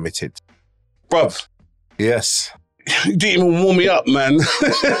committed? Bruv. Yes. You didn't even warm me up, man.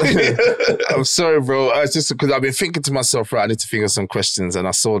 I'm sorry, bro. It's just because I've been thinking to myself, right, I need to think of some questions, and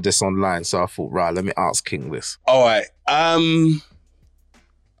I saw this online, so I thought, right, let me ask King this. All right.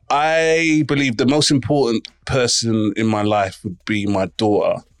 I believe the most important person in my life would be my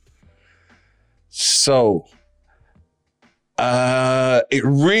daughter. So, it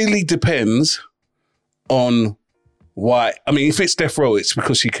really depends on why. I mean, if it's death row, it's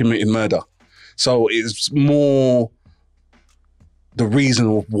because she committed murder. So it's more the reason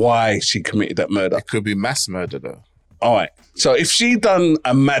of why she committed that murder. It could be mass murder, though. All right. So if she done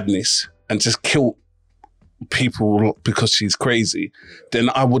a madness and just killed people because she's crazy,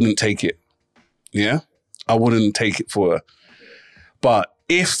 then I wouldn't take it. Yeah? I wouldn't take it for her. But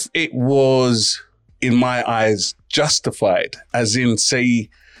if it was, in my eyes, justified, as in, say,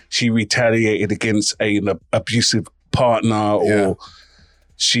 she retaliated against an abusive partner, or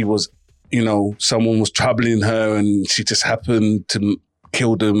she was, someone was troubling her and she just happened to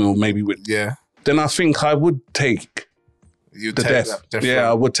kill them, or maybe then I think I would take the death. Death row.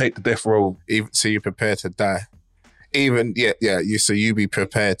 I would take the death row. So you're prepared to die? Even, so you be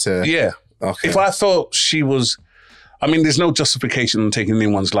prepared to... Yeah. Okay. If I thought she was... I mean, there's no justification on taking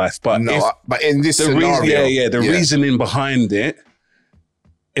anyone's life, but but in this scenario... The reasoning behind it,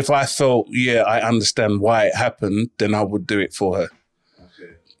 if I thought, I understand why it happened, then I would do it for her.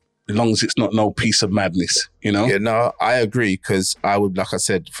 Okay. As long as it's not no piece of madness, Yeah, no, I agree, because I would, like I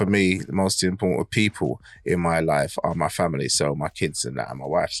said, for me, the most important people in my life are my family, so my kids and that, and my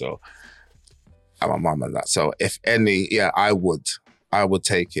wife, so, and my mum and that. So if any, I would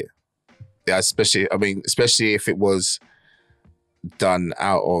take it. Yeah, especially if it was done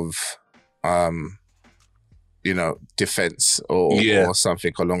out of, defense or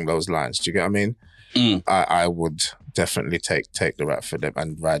something along those lines. Do you get what I mean? I would definitely take the rap for them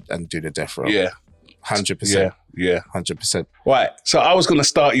and ride and do the death row. Yeah. 100%. Yeah. 100%. Right. So I was going to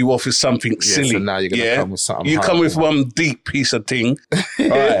start you off with something silly. So now you're going to come with something You hard. come with one deep piece of thing. All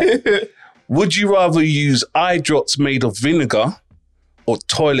right. Would you rather use eye drops made of vinegar or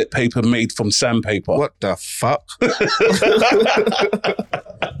toilet paper made from sandpaper? What the fuck?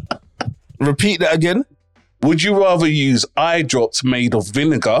 Repeat that again. Would you rather use eye drops made of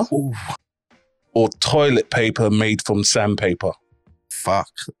vinegar or toilet paper made from sandpaper? Fuck.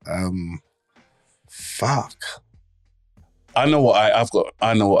 I know what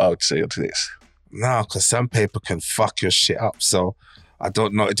I know what I would say to this. No, because sandpaper can fuck your shit up. So I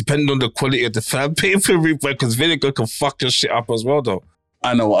don't know. It depends on the quality of the sandpaper, because vinegar can fuck your shit up as well, though.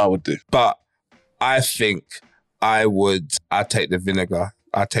 I know what I would do. But I think I'd take the vinegar.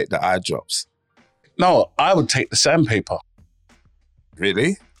 I'd take the eye drops. No, I would take the sandpaper.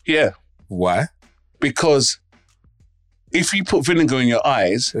 Really? Yeah. Why? Because if you put vinegar in your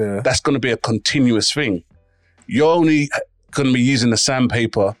eyes, that's going to be a continuous thing. You're only going to be using the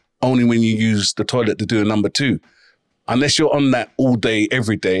sandpaper only when you use the toilet to do a number 2. Unless you're on that all day,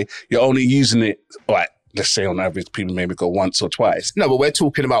 every day, you're only using it, like, let's say on average, people maybe go once or twice. No, but we're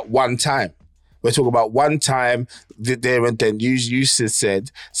talking about one time. We're talking about one time there and then. You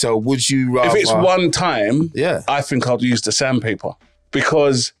said, so would you rather... If it's one time, yeah, I think I'd use the sandpaper.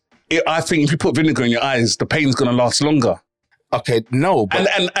 Because I think if you put vinegar in your eyes, the pain's going to last longer. Okay, no, but...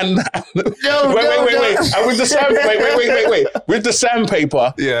 And wait. And with the wait. With the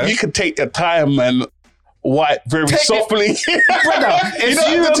sandpaper, you could take your time and wipe very softly. Brother, you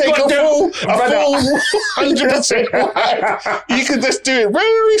don't have to take a full 100% wipe. You can just do it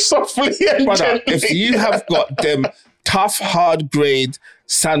very softly and gently. If you have got them tough, hard grade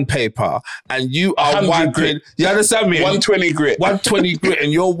sandpaper and you are wiping... Grit. You understand me? 120 grit. 120 grit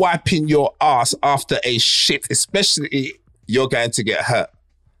and you're wiping your ass after a shit, especially... you're going to get hurt.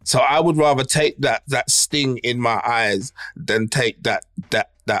 So I would rather take that sting in my eyes than take that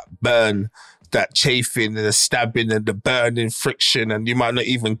burn, that chafing and the stabbing and the burning friction, and you might not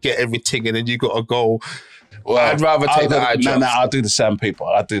even get everything and then you got to go. Well, I'd rather take the eye drops. No, I'll do the sandpaper.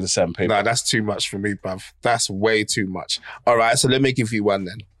 No, that's too much for me, bruv. That's way too much. All right, so let me give you one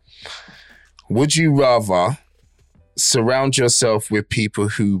then. Would you rather surround yourself with people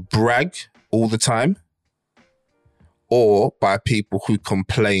who brag all the time, or by people who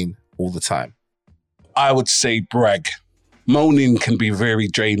complain all the time? I would say brag. Moaning can be very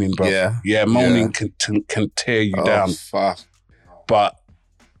draining, bro. Yeah, moaning can tear you down. Fuck. But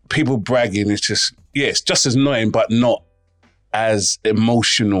people bragging is just, it's just as annoying, but not as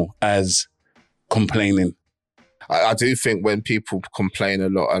emotional as complaining. I do think when people complain a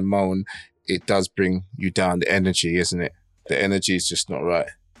lot and moan, it does bring you down, the energy, isn't it? The energy is just not right.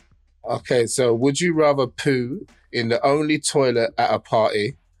 Okay, so would you rather poo in the only toilet at a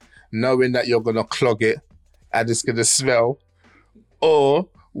party, knowing that you're going to clog it and it's going to smell? Or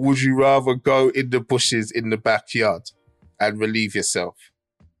would you rather go in the bushes in the backyard and relieve yourself?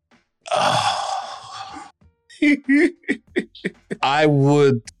 I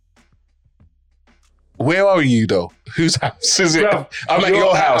would... Where are you, though? Whose house is it? Bro, I'm at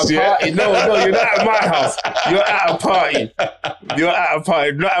your house, yeah? No, you're not at my house. You're at a party.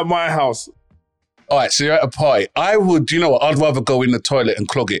 Not at my house. All right, so you're at a party. I would, you know what? I'd rather go in the toilet and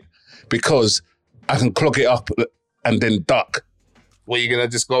clog it because I can clog it up and then duck. Well, you're going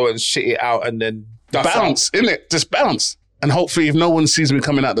to just go and shit it out and then bounce, innit? Just bounce. And hopefully if no one sees me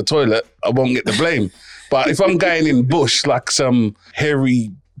coming out the toilet, I won't get the blame. But if I'm going in bush like some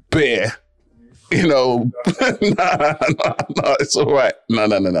hairy bear, you know, no, it's all right. No,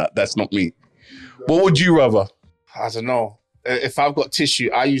 that's not me. What would you rather? I don't know. If I've got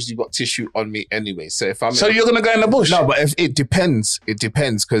tissue, I usually got tissue on me anyway. So if I'm... So you're going to go in the bush? No, but it depends. It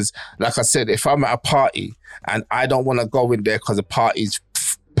depends because, like I said, if I'm at a party and I don't want to go in there because the party's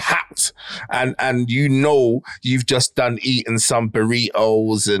packed and you know you've just done eating some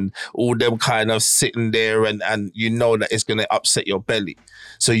burritos and all them kind of sitting there and you know that it's going to upset your belly.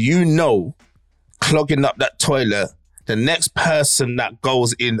 So you know, clogging up that toilet, the next person that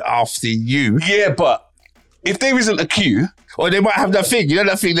goes in after you... Yeah, but if there isn't a queue... Or they might have that thing, you know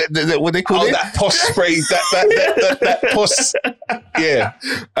that thing, that what they call it? That pus spray, that pus, yeah.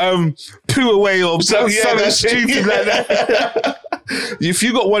 Poo away or something that's stupid like that. If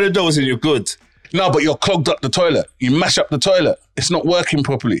you got one of those, then you're good. No, but you're clogged up the toilet. You mash up the toilet. It's not working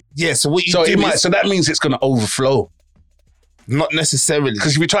properly. Yeah, so what you do so that means it's going to overflow. Not necessarily.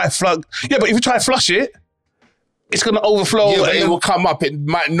 Because if you try to flush it, it's going to overflow. Yeah, but it will come up. It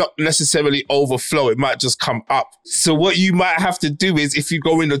might not necessarily overflow. It might just come up. So what you might have to do is, if you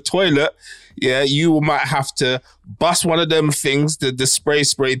go in the toilet, you might have to bust one of them things, the spray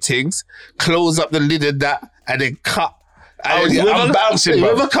things, close up the lid of that, and then cut. And I'm bouncing,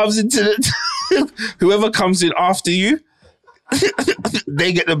 whoever comes whoever comes in after you,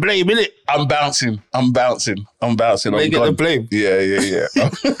 they get the blame, innit? I'm bouncing. They get the blame. Yeah.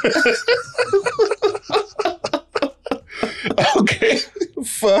 Okay.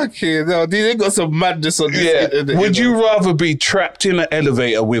 Fucking hell. They got some madness on this. Yeah. Would you rather be trapped in an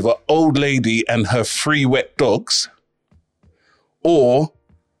elevator with an old lady and her 3 wet dogs, or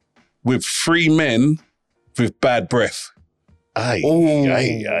with 3 men with bad breath? Fucking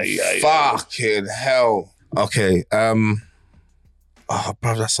hell. Okay. Bro,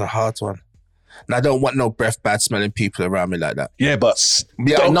 that's a hard one. And I don't want no bad smelling people around me like that. Yeah, but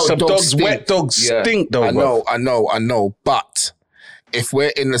dogs, wet dogs stink though. I know. But if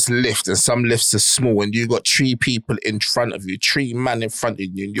we're in this lift and some lifts are small and you got 3 people in front of you, 3 men in front of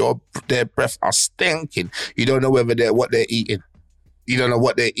you, and their breath are stinking, you don't know what they're eating. You don't know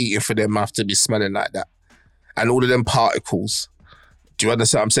what they're eating for their mouth to be smelling like that. And all of them particles. Do you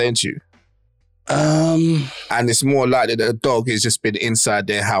understand what I'm saying to you? And it's more likely that a dog has just been inside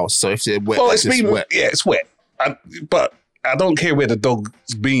their house. So if they're wet, it's wet. Yeah, it's wet. But I don't care where the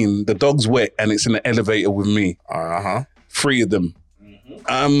dog's been. The dog's wet and it's in the elevator with me. 3 of them.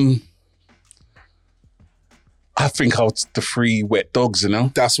 I think the 3 wet dogs, you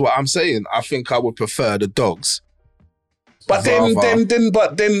know? That's what I'm saying. I think I would prefer the dogs. But then,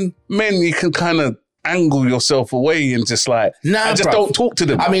 men, you can kind of angle yourself away and just don't talk to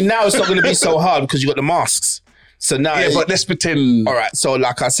them. I mean, now it's not going to be so hard because you got the masks. So now, but let's pretend. All right. So,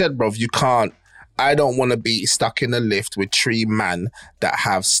 like I said, bro, you can't. I don't want to be stuck in a lift with 3 men that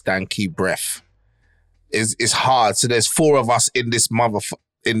have stanky breath. It's hard. So there's 4 of us in this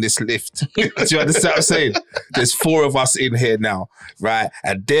in this lift. Do you understand what I'm saying? There's 4 of us in here now, right?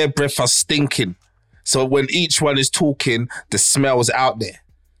 And their breath are stinking. So when each one is talking, the smell's out there.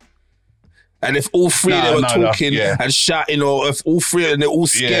 And if all 3 of them are talking and shouting, or if all 3 of them, they're all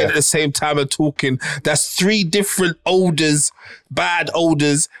scared at the same time and talking, that's 3 different odors, bad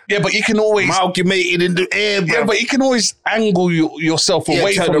odors. Yeah, but you can always amalgamated in the air, bro. Yeah, but you can always angle yourself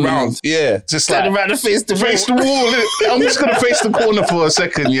away turn from around. Them. Yeah, just turn around and face the wall. I'm just gonna face the corner for a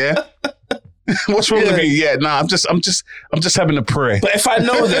second. Yeah. What's wrong with me? Yeah, I'm just having a prayer. But if I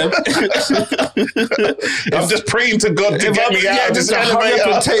know them, I'm just praying to God to get me out. Yeah, just hurry up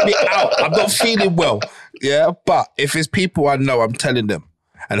and take me out. I'm not feeling well. Yeah, but if it's people I know, I'm telling them,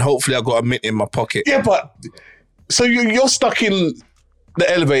 and hopefully I got a mint in my pocket. Yeah, but so you're stuck in the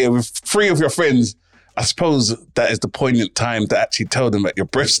elevator with 3 of your friends. I suppose that is the poignant time to actually tell them that your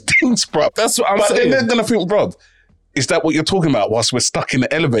breath stinks, bro. That's what I'm saying. But then they're gonna think, bro, is that what you're talking about? Whilst we're stuck in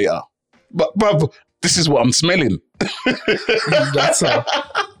the elevator. But, bruv, this is what I'm smelling. Nutter.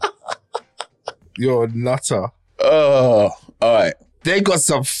 You're a nutter. Oh, all right. They got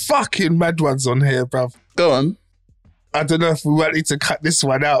some fucking mad ones on here, bruv. Go on. I don't know if we might need to cut this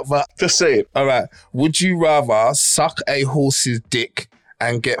one out, but... Just say it. All right. Would you rather suck a horse's dick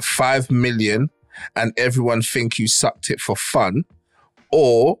and get 5 million and everyone think you sucked it for fun,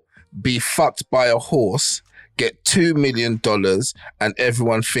 or be fucked by a horse, get $2 million and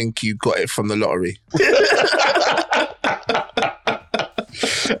everyone think you got it from the lottery?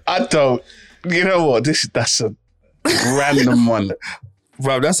 I don't. You know what? That's a random one.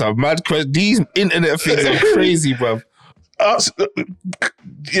 Bro, that's a mad question. These internet things are crazy, bro.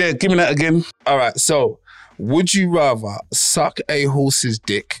 Yeah, give me that again. All right, so would you rather suck a horse's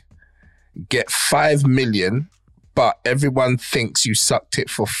dick, get 5 million, but everyone thinks you sucked it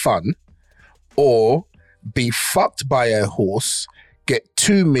for fun, or be fucked by a horse, get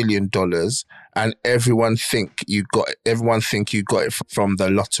 $2 million, and everyone think you got it from the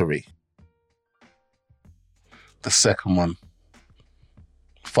lottery? The second one.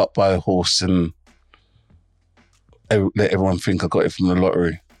 Fucked by a horse and let everyone think I got it from the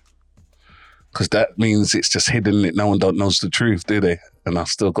lottery. Because that means it's just hidden. No one knows the truth, do they? And I've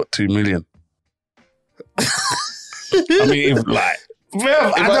still got 2 million. I mean,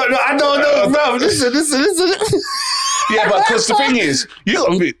 I don't know, bro. Listen. Yeah, but because the thing is,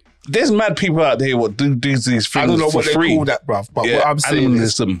 there's mad people out there what do these things for free. I don't know what they call that, bruv. But what I'm saying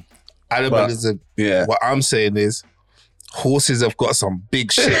animalism. Yeah. What I'm saying is, horses have got some big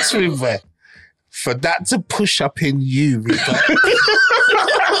shits with there. For that to push up in you,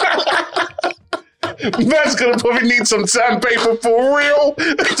 Man's gonna probably need some sandpaper for real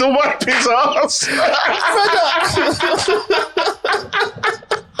to wipe his ass.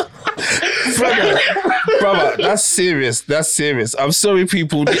 Brother, that's serious. That's serious. I'm sorry,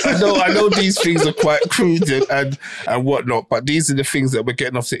 people. I know these things are quite crude and whatnot, but these are the things that we're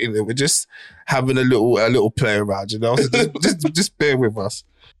getting off the internet. We're just having a little play around, you know. So just bear with us.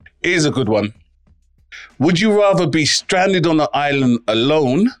 Here's a good one. Would you rather be stranded on an island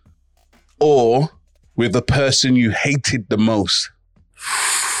alone or with the person you hated the most?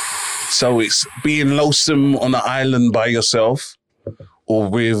 So it's being lonesome on an island by yourself or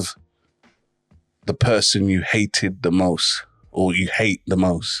with the person you hated the most or you hate the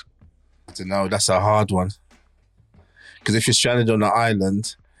most? I don't know. That's a hard one. Because if you're stranded on an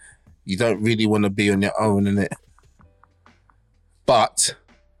island, you don't really want to be on your own, innit? But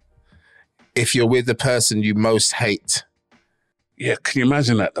if you're with the person you most hate. Yeah, can you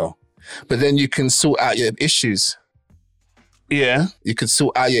imagine that though? But then you can sort out your issues. Yeah. You can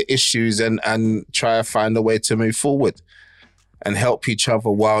sort out your issues and try to find a way to move forward and help each other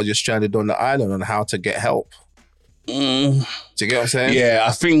while you're stranded on the island on how to get help. Do you get what I'm saying? Yeah,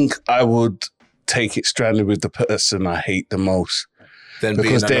 I think I would take it stranded with the person I hate the most.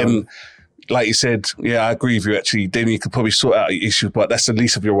 Because then, like you said, yeah, I agree with you actually. Then you could probably sort out your issues, but that's the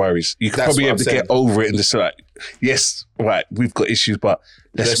least of your worries. You could probably be able to get over it and just like, yes, right, we've got issues, but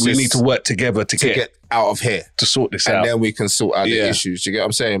we need to work together to get out of here. To sort this out. And then we can sort out the issues. Do you get what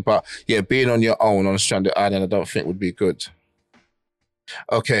I'm saying? But yeah, being on your own on a stranded island, I don't think would be good.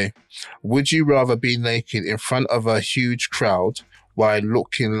 Okay. Would you rather be naked in front of a huge crowd while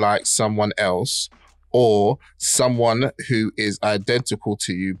looking like someone else, or someone who is identical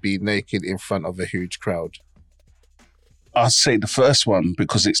to you be naked in front of a huge crowd? I'll say the first one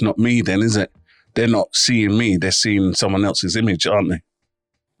because it's not me then, is it? They're not seeing me. They're seeing someone else's image, aren't they?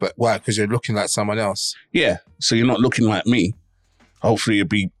 But why? Because you're looking like someone else. Yeah. So you're not looking like me. Hopefully you'll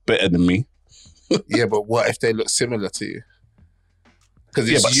be better than me. Yeah, but what if they look similar to you?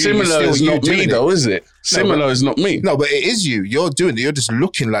 Yeah, but similar is not me though, is it? Similar is not me. No, but it is you. You're doing it. You're just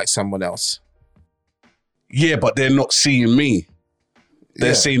looking like someone else. Yeah, but they're not seeing me.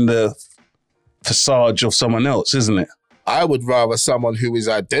 They're seeing the facade of someone else, isn't it? I would rather someone who is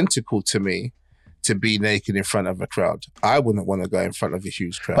identical to me to be naked in front of a crowd. I wouldn't want to go in front of a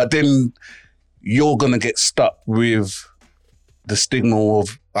huge crowd. But then you're going to get stuck with the stigma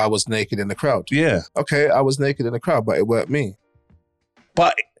of... I was naked in the crowd. Yeah. Okay, I was naked in the crowd, but it weren't me.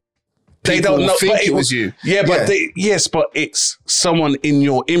 But they don't know. Think it was you. Yeah, but but it's someone in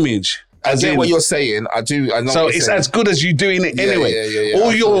your image. I get what you're saying. I know. So it's as good as you doing it anyway. Yeah,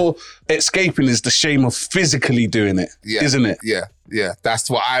 all you're escaping is the shame of physically doing it, isn't it? Yeah. That's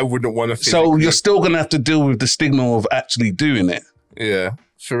what I wouldn't want to. So you're still going to have to deal with the stigma of actually doing it. Yeah,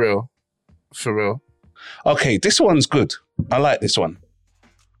 for real. Okay, this one's good. I like this one.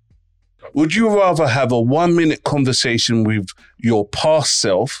 Would you rather have a 1-minute conversation with your past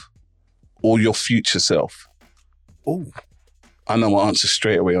self or your future self? Oh, I know my answer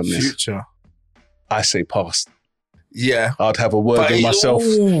straight away on this. Future. I say past. Yeah. I'd have a word with myself,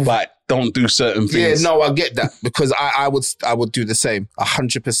 like, don't do certain things. Yeah, no, I get that because I would do the same,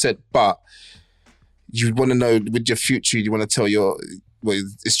 100%. But you want to know with your future, you want to tell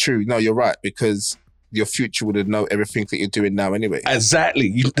it's true. No, you're right, because your future would know everything that you're doing now anyway.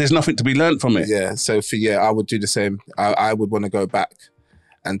 Exactly. There's nothing to be learned from it. Yeah. So I would do the same. I would want to go back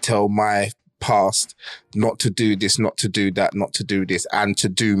and tell my past not to do this, not to do that, not to do this, and to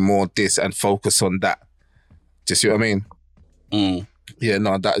do more this and focus on that. Do you see what I mean? Mm. Yeah,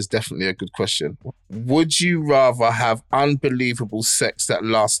 no, that is definitely a good question. Would you rather have unbelievable sex that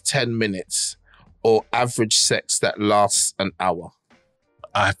lasts 10 minutes or average sex that lasts an hour?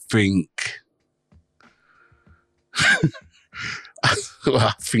 I think... I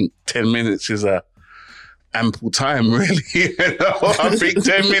think 10 minutes is a ample time, really. You know? I think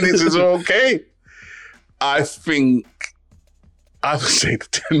 10 minutes is okay. I would say the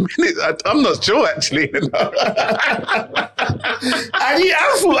 10 minutes. I'm not sure, actually. You know? I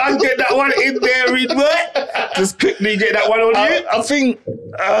thought I'd get that one in there, Reed, boy. Just quickly get that one on you. I think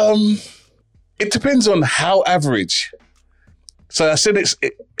it depends on how average. So I said it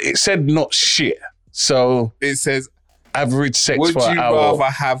said not shit. So it says average sex for an hour. Would you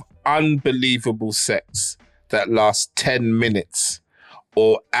rather have unbelievable sex that lasts 10 minutes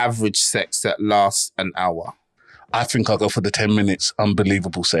or average sex that lasts an hour? I think I'll go for the 10 minutes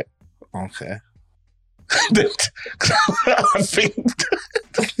unbelievable sex. Okay. I think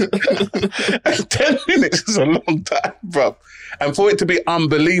 10 minutes is a long time, bro. And for it to be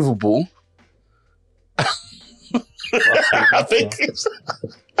unbelievable, I think it's...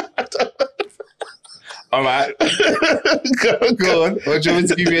 All right. Go on. Or do you want me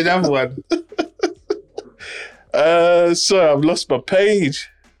to give you another one? Sorry, I've lost my page.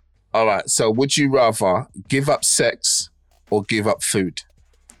 All right. So would you rather give up sex or give up food?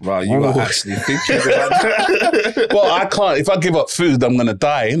 Right, you are actually thinking about that. Well, I can't. If I give up food, I'm going to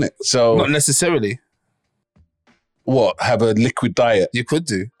die, innit? So Not necessarily. what? Have a liquid diet? You could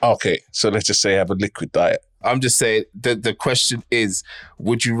do. Okay, so let's just say have a liquid diet. I'm just saying the question is,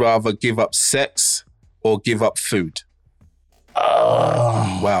 would you rather give up sex or give up food?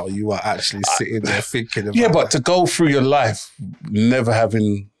 Wow, you are actually sitting there thinking about Yeah, but to go through your life never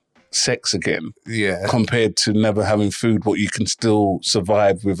having sex again, yeah. compared to never having food, what you can still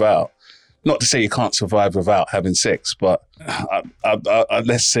survive without. Not to say you can't survive without having sex, but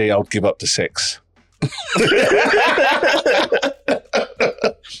let's say I'll give up the sex.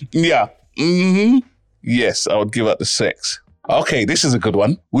 Yeah. Mm-hmm. Yes, I would give up the sex. Okay, this is a good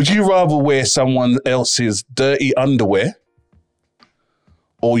one. Would you rather wear someone else's dirty underwear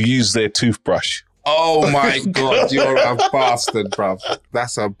or use their toothbrush? Oh my God, you're a bastard, bruv.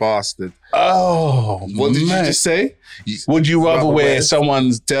 That's a bastard. Oh, What did man. you just say? Would you rather wear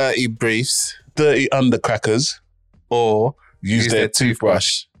someone's dirty briefs dirty undercrackers or use their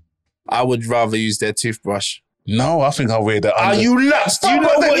toothbrush? I would rather use their toothbrush. No, I think I'll wear the Are you nuts? Do you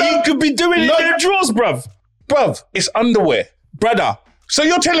know what you could be doing in their drawers, bruv? Bruv, it's underwear. Brother, So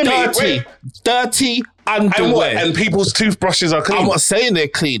you're telling dirty and underwear. what? And people's toothbrushes are clean. I'm not saying they're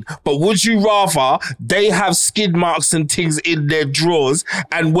clean, but would you rather they have skid marks and things in their drawers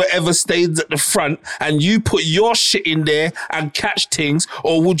and whatever stains at the front and you put your shit in there and catch things,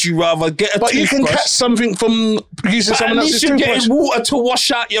 or would you rather get a But toothbrush? you can catch something from using But someone at else's least you're toothbrush. getting water to wash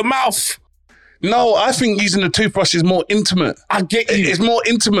out your mouth. No, I think using the toothbrush is more intimate. I get you. It's more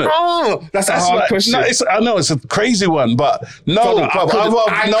intimate. Oh, that's a hard question. No, I know it's a crazy one, but no, Brother,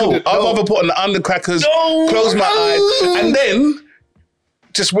 I'd rather put on the undercrackers, close my eyes, and then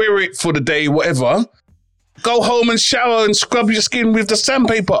just wear it for the day, whatever. Go home and shower and scrub your skin with the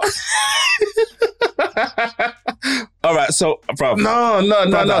sandpaper. All right, so, bro. No.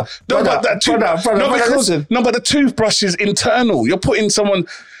 But the toothbrush is internal. You're putting someone.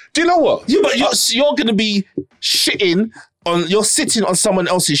 Do you know what? Yeah, but you're going to be shitting on. You're sitting on someone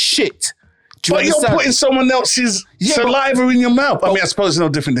else's shit. Do you But you're understand? putting someone else's saliva in your mouth. I mean, I suppose it's no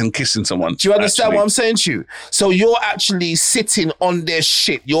different than kissing someone. Do you understand what I'm saying to you? So you're actually sitting on their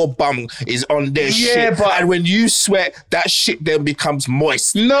shit. Your bum is on their shit. And when you sweat, that shit then becomes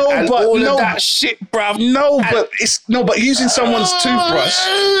moist. Of that shit, bruv. But using someone's toothbrush.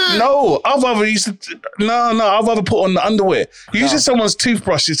 No, I'd rather I'd rather put on the underwear. Using someone's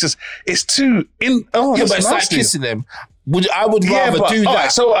toothbrush is it's too in. Oh, yeah, that's but it's like nasty. kissing them. I would rather do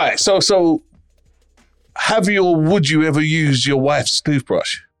that. All right, so have you or would you ever use your wife's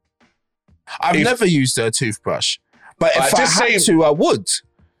toothbrush? I've never used her toothbrush, but if I had to, I would.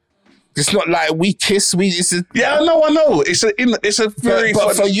 It's not like we kiss. I know. It's a very.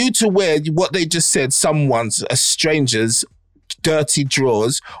 But for you to wear what they just said, a stranger's dirty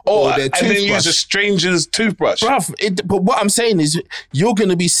drawers or their toothbrush, and then use a stranger's toothbrush, bruv. But what I'm saying is, you're going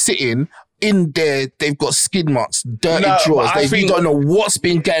to be sitting in there. They've got skid marks, dirty drawers. You don't know what's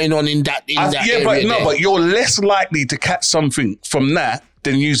been going on in that area. But you're less likely to catch something from that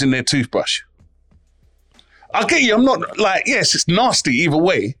than using their toothbrush. I get you. I'm not like, yes, it's nasty either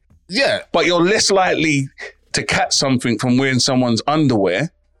way. Yeah. But you're less likely to catch something from wearing someone's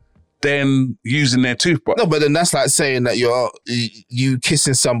underwear than using their toothbrush. No, but then that's like saying that you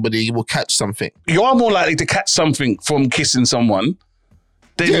kissing somebody, you will catch something. You are more likely to catch something from kissing someone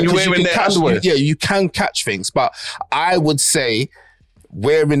than you wearing their underwear. You can catch things, but I would say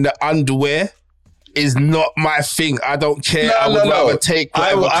wearing the underwear is not my thing. I don't care. I would rather take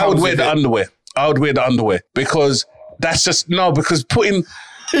I would wear the underwear. I would wear the underwear because that's just, because putting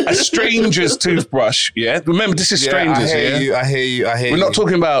a stranger's toothbrush, remember this is strangers, I hear you. We're not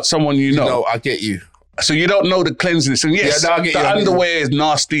talking about someone you know. No, I get you. So you don't know the cleanliness. And yes, the underwear is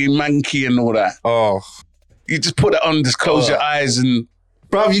nasty, manky and all that. Oh. You just put it on, just close your eyes and...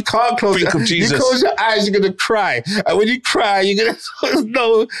 Bro, you can't close think of Jesus. You close your eyes, you're going to cry. And when you cry, you're going to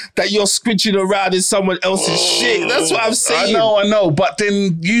know that you're squinching around in someone else's shit. That's what I'm saying. I know. But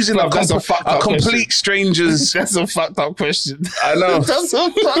then using a complete stranger's... That's a fucked up question. I know. That's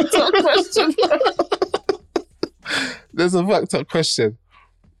a fucked up question. There's a fucked up question.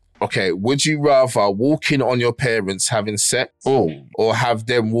 Okay, would you rather walk in on your parents having sex or have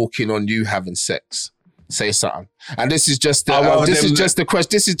them walking on you having sex? Say something. And this is just the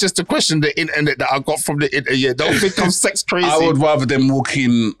question the internet that I got from the internet. Don't think I'm sex crazy. I would rather them walk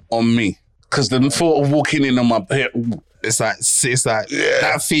in on me because the thought of walking in on my It's like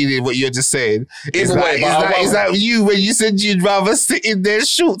that feeling what you're just saying. Is that you when you said you'd rather sit in their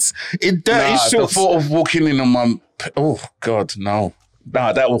shorts, in dirty shorts? The thought of walking in on my... Oh, God, no.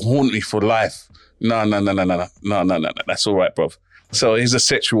 Nah, that will haunt me for life. No. That's all right, bruv. So here's a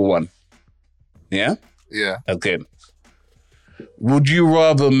sexual one. Yeah? Yeah. Again. Would you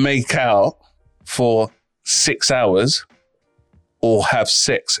rather make out for 6 hours or have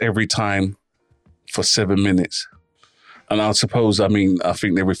sex every time for 7 minutes? And I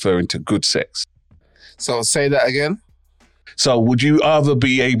think they're referring to good sex. So say that again. So would you either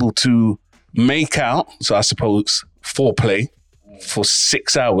be able to make out, so I suppose foreplay, for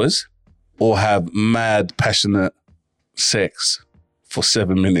 6 hours or have mad, passionate sex for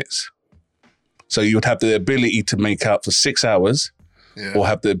 7 minutes? So you would have the ability to make out for 6 hours or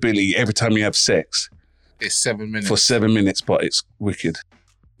have the ability every time you have sex. It's 7 minutes. For 7 minutes, but it's wicked.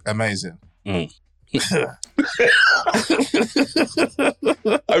 Amazing. I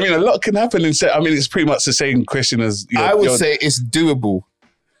mean, a lot can happen in sex. I mean, it's pretty much the same question as... I would say it's doable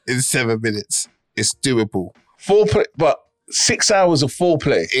in 7 minutes. It's doable. Foreplay, but 6 hours of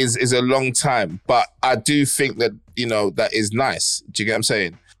foreplay is a long time. But I do think that, that is nice. Do you get what I'm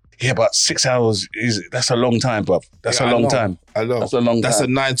saying? Yeah, but 6 hours that's a long time, bruv. That's a long time. I know. That's a long time. That's a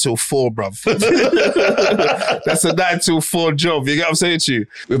 9 till 4, bruv. That's a 9 till 4 job. You get what I'm saying to you?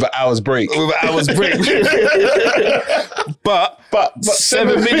 With an hour's break. but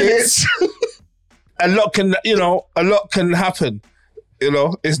 7 minutes. a lot can happen.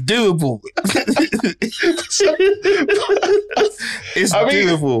 It's doable. It's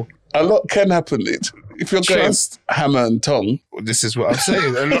doable. A lot can happen. If you're going hammer and tongue. This is what I'm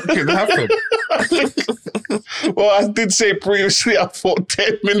saying. A lot can happen. Well, I did say previously I thought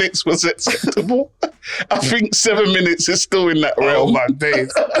 10 minutes was acceptable. I think 7 minutes is still in that realm. Oh, my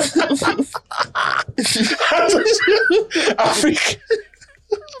days. I think...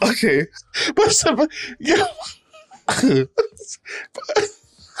 Okay. But 7... Yeah. I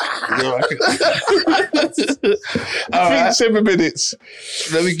think 7 minutes.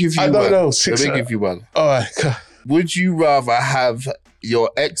 Let me give you one. I don't know. Let me give you one. All right. Would you rather have your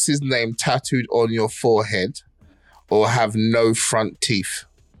ex's name tattooed on your forehead or have no front teeth?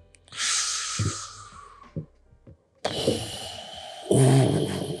 Ooh.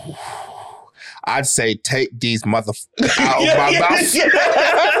 I'd say take these out of my mouth.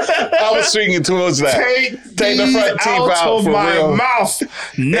 I was swinging towards that. Take the front teeth out of my mouth.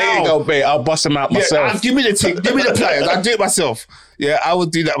 No. There you go, babe. I'll bust them out myself. Give me the tick. Give me the pliers. I'll do it myself. Yeah, I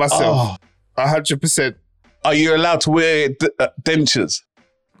would do that myself. 100%. Are you allowed to wear dentures?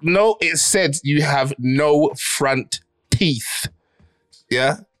 No, it said you have no front teeth.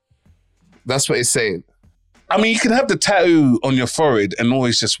 Yeah? That's what it's saying. I mean, you can have the tattoo on your forehead and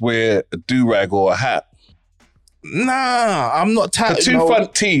always just wear a do-rag or a hat. Nah, I'm not tattooed. The two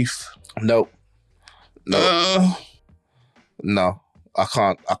front teeth. No. No, I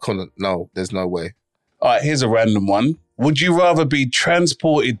can't. I couldn't. No, there's no way. All right, here's a random one. Would you rather be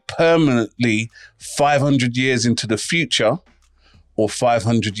transported permanently 500 years into the future or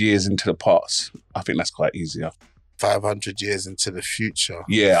 500 years into the past? I think that's quite easier. 500 years into the future.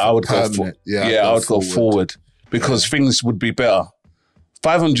 Yeah, I would go forward. I would go forward because things would be better.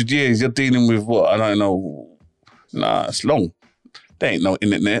 500 years, you're dealing with what? I don't know. Nah, it's long. There ain't no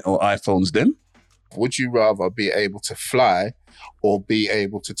internet or iPhones then. Would you rather be able to fly or be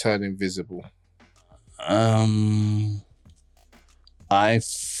able to turn invisible? I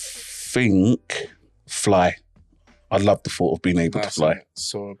think fly. I love the thought of being able to fly.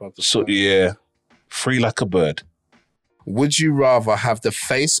 Yeah, free like a bird. Would you rather have the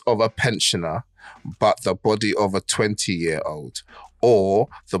face of a pensioner but the body of a 20-year-old, or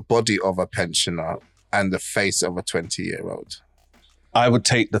the body of a pensioner and the face of a 20-year-old? I would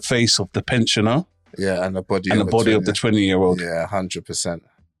take the face of the pensioner. Yeah, and the body of the 20-year-old. Yeah, 100%.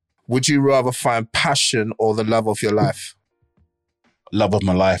 Would you rather find passion or the love of your life? Love of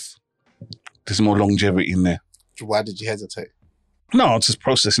my life. There's more longevity in there. Why did you hesitate? No, I was just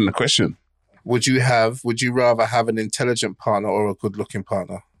processing the question. Would you rather have an intelligent partner or a good-looking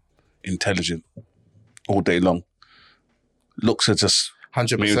partner? Intelligent. All day long. Looks are just...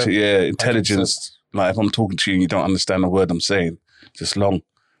 100%. Yeah, intelligence. 100%. Like if I'm talking to you and you don't understand the word I'm saying, just long.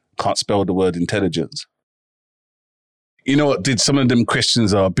 Can't spell the word intelligence. You know what? Some of them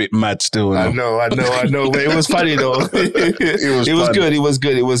questions are a bit mad still. I know. But it was funny though. It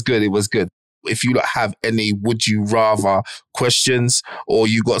was good. If you have any would you rather questions or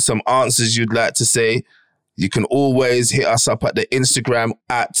you got some answers you'd like to say, you can always hit us up at the Instagram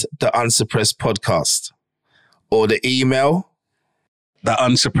at the Unsuppressed Podcast or the email the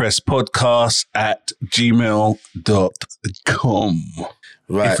Unsuppressed Podcast at gmail.com.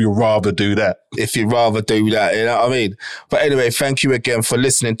 Right. If you'd rather do that. If you'd rather do that, you know what I mean? But anyway, thank you again for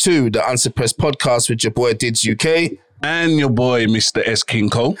listening to the Unsuppressed Podcast with your boy Dids UK. And your boy, Mr. S. King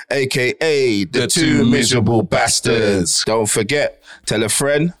Cole. AKA the two miserable bastards. Don't forget, tell a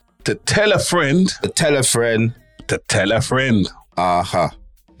friend. To tell a friend. To tell a friend. To tell a friend. Aha.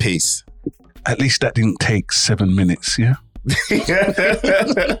 Peace. At least that didn't take 7 minutes, yeah?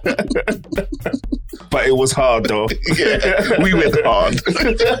 But it was hard though. Yeah, we went hard.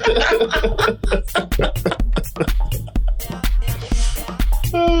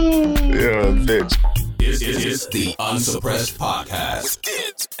 Yeah, bitch. It's the Unsuppressed Podcast.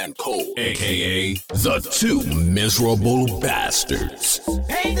 Dids and Cole, a.k.a. the two miserable bastards.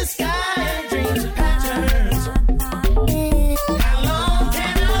 Paint the sky and dreams of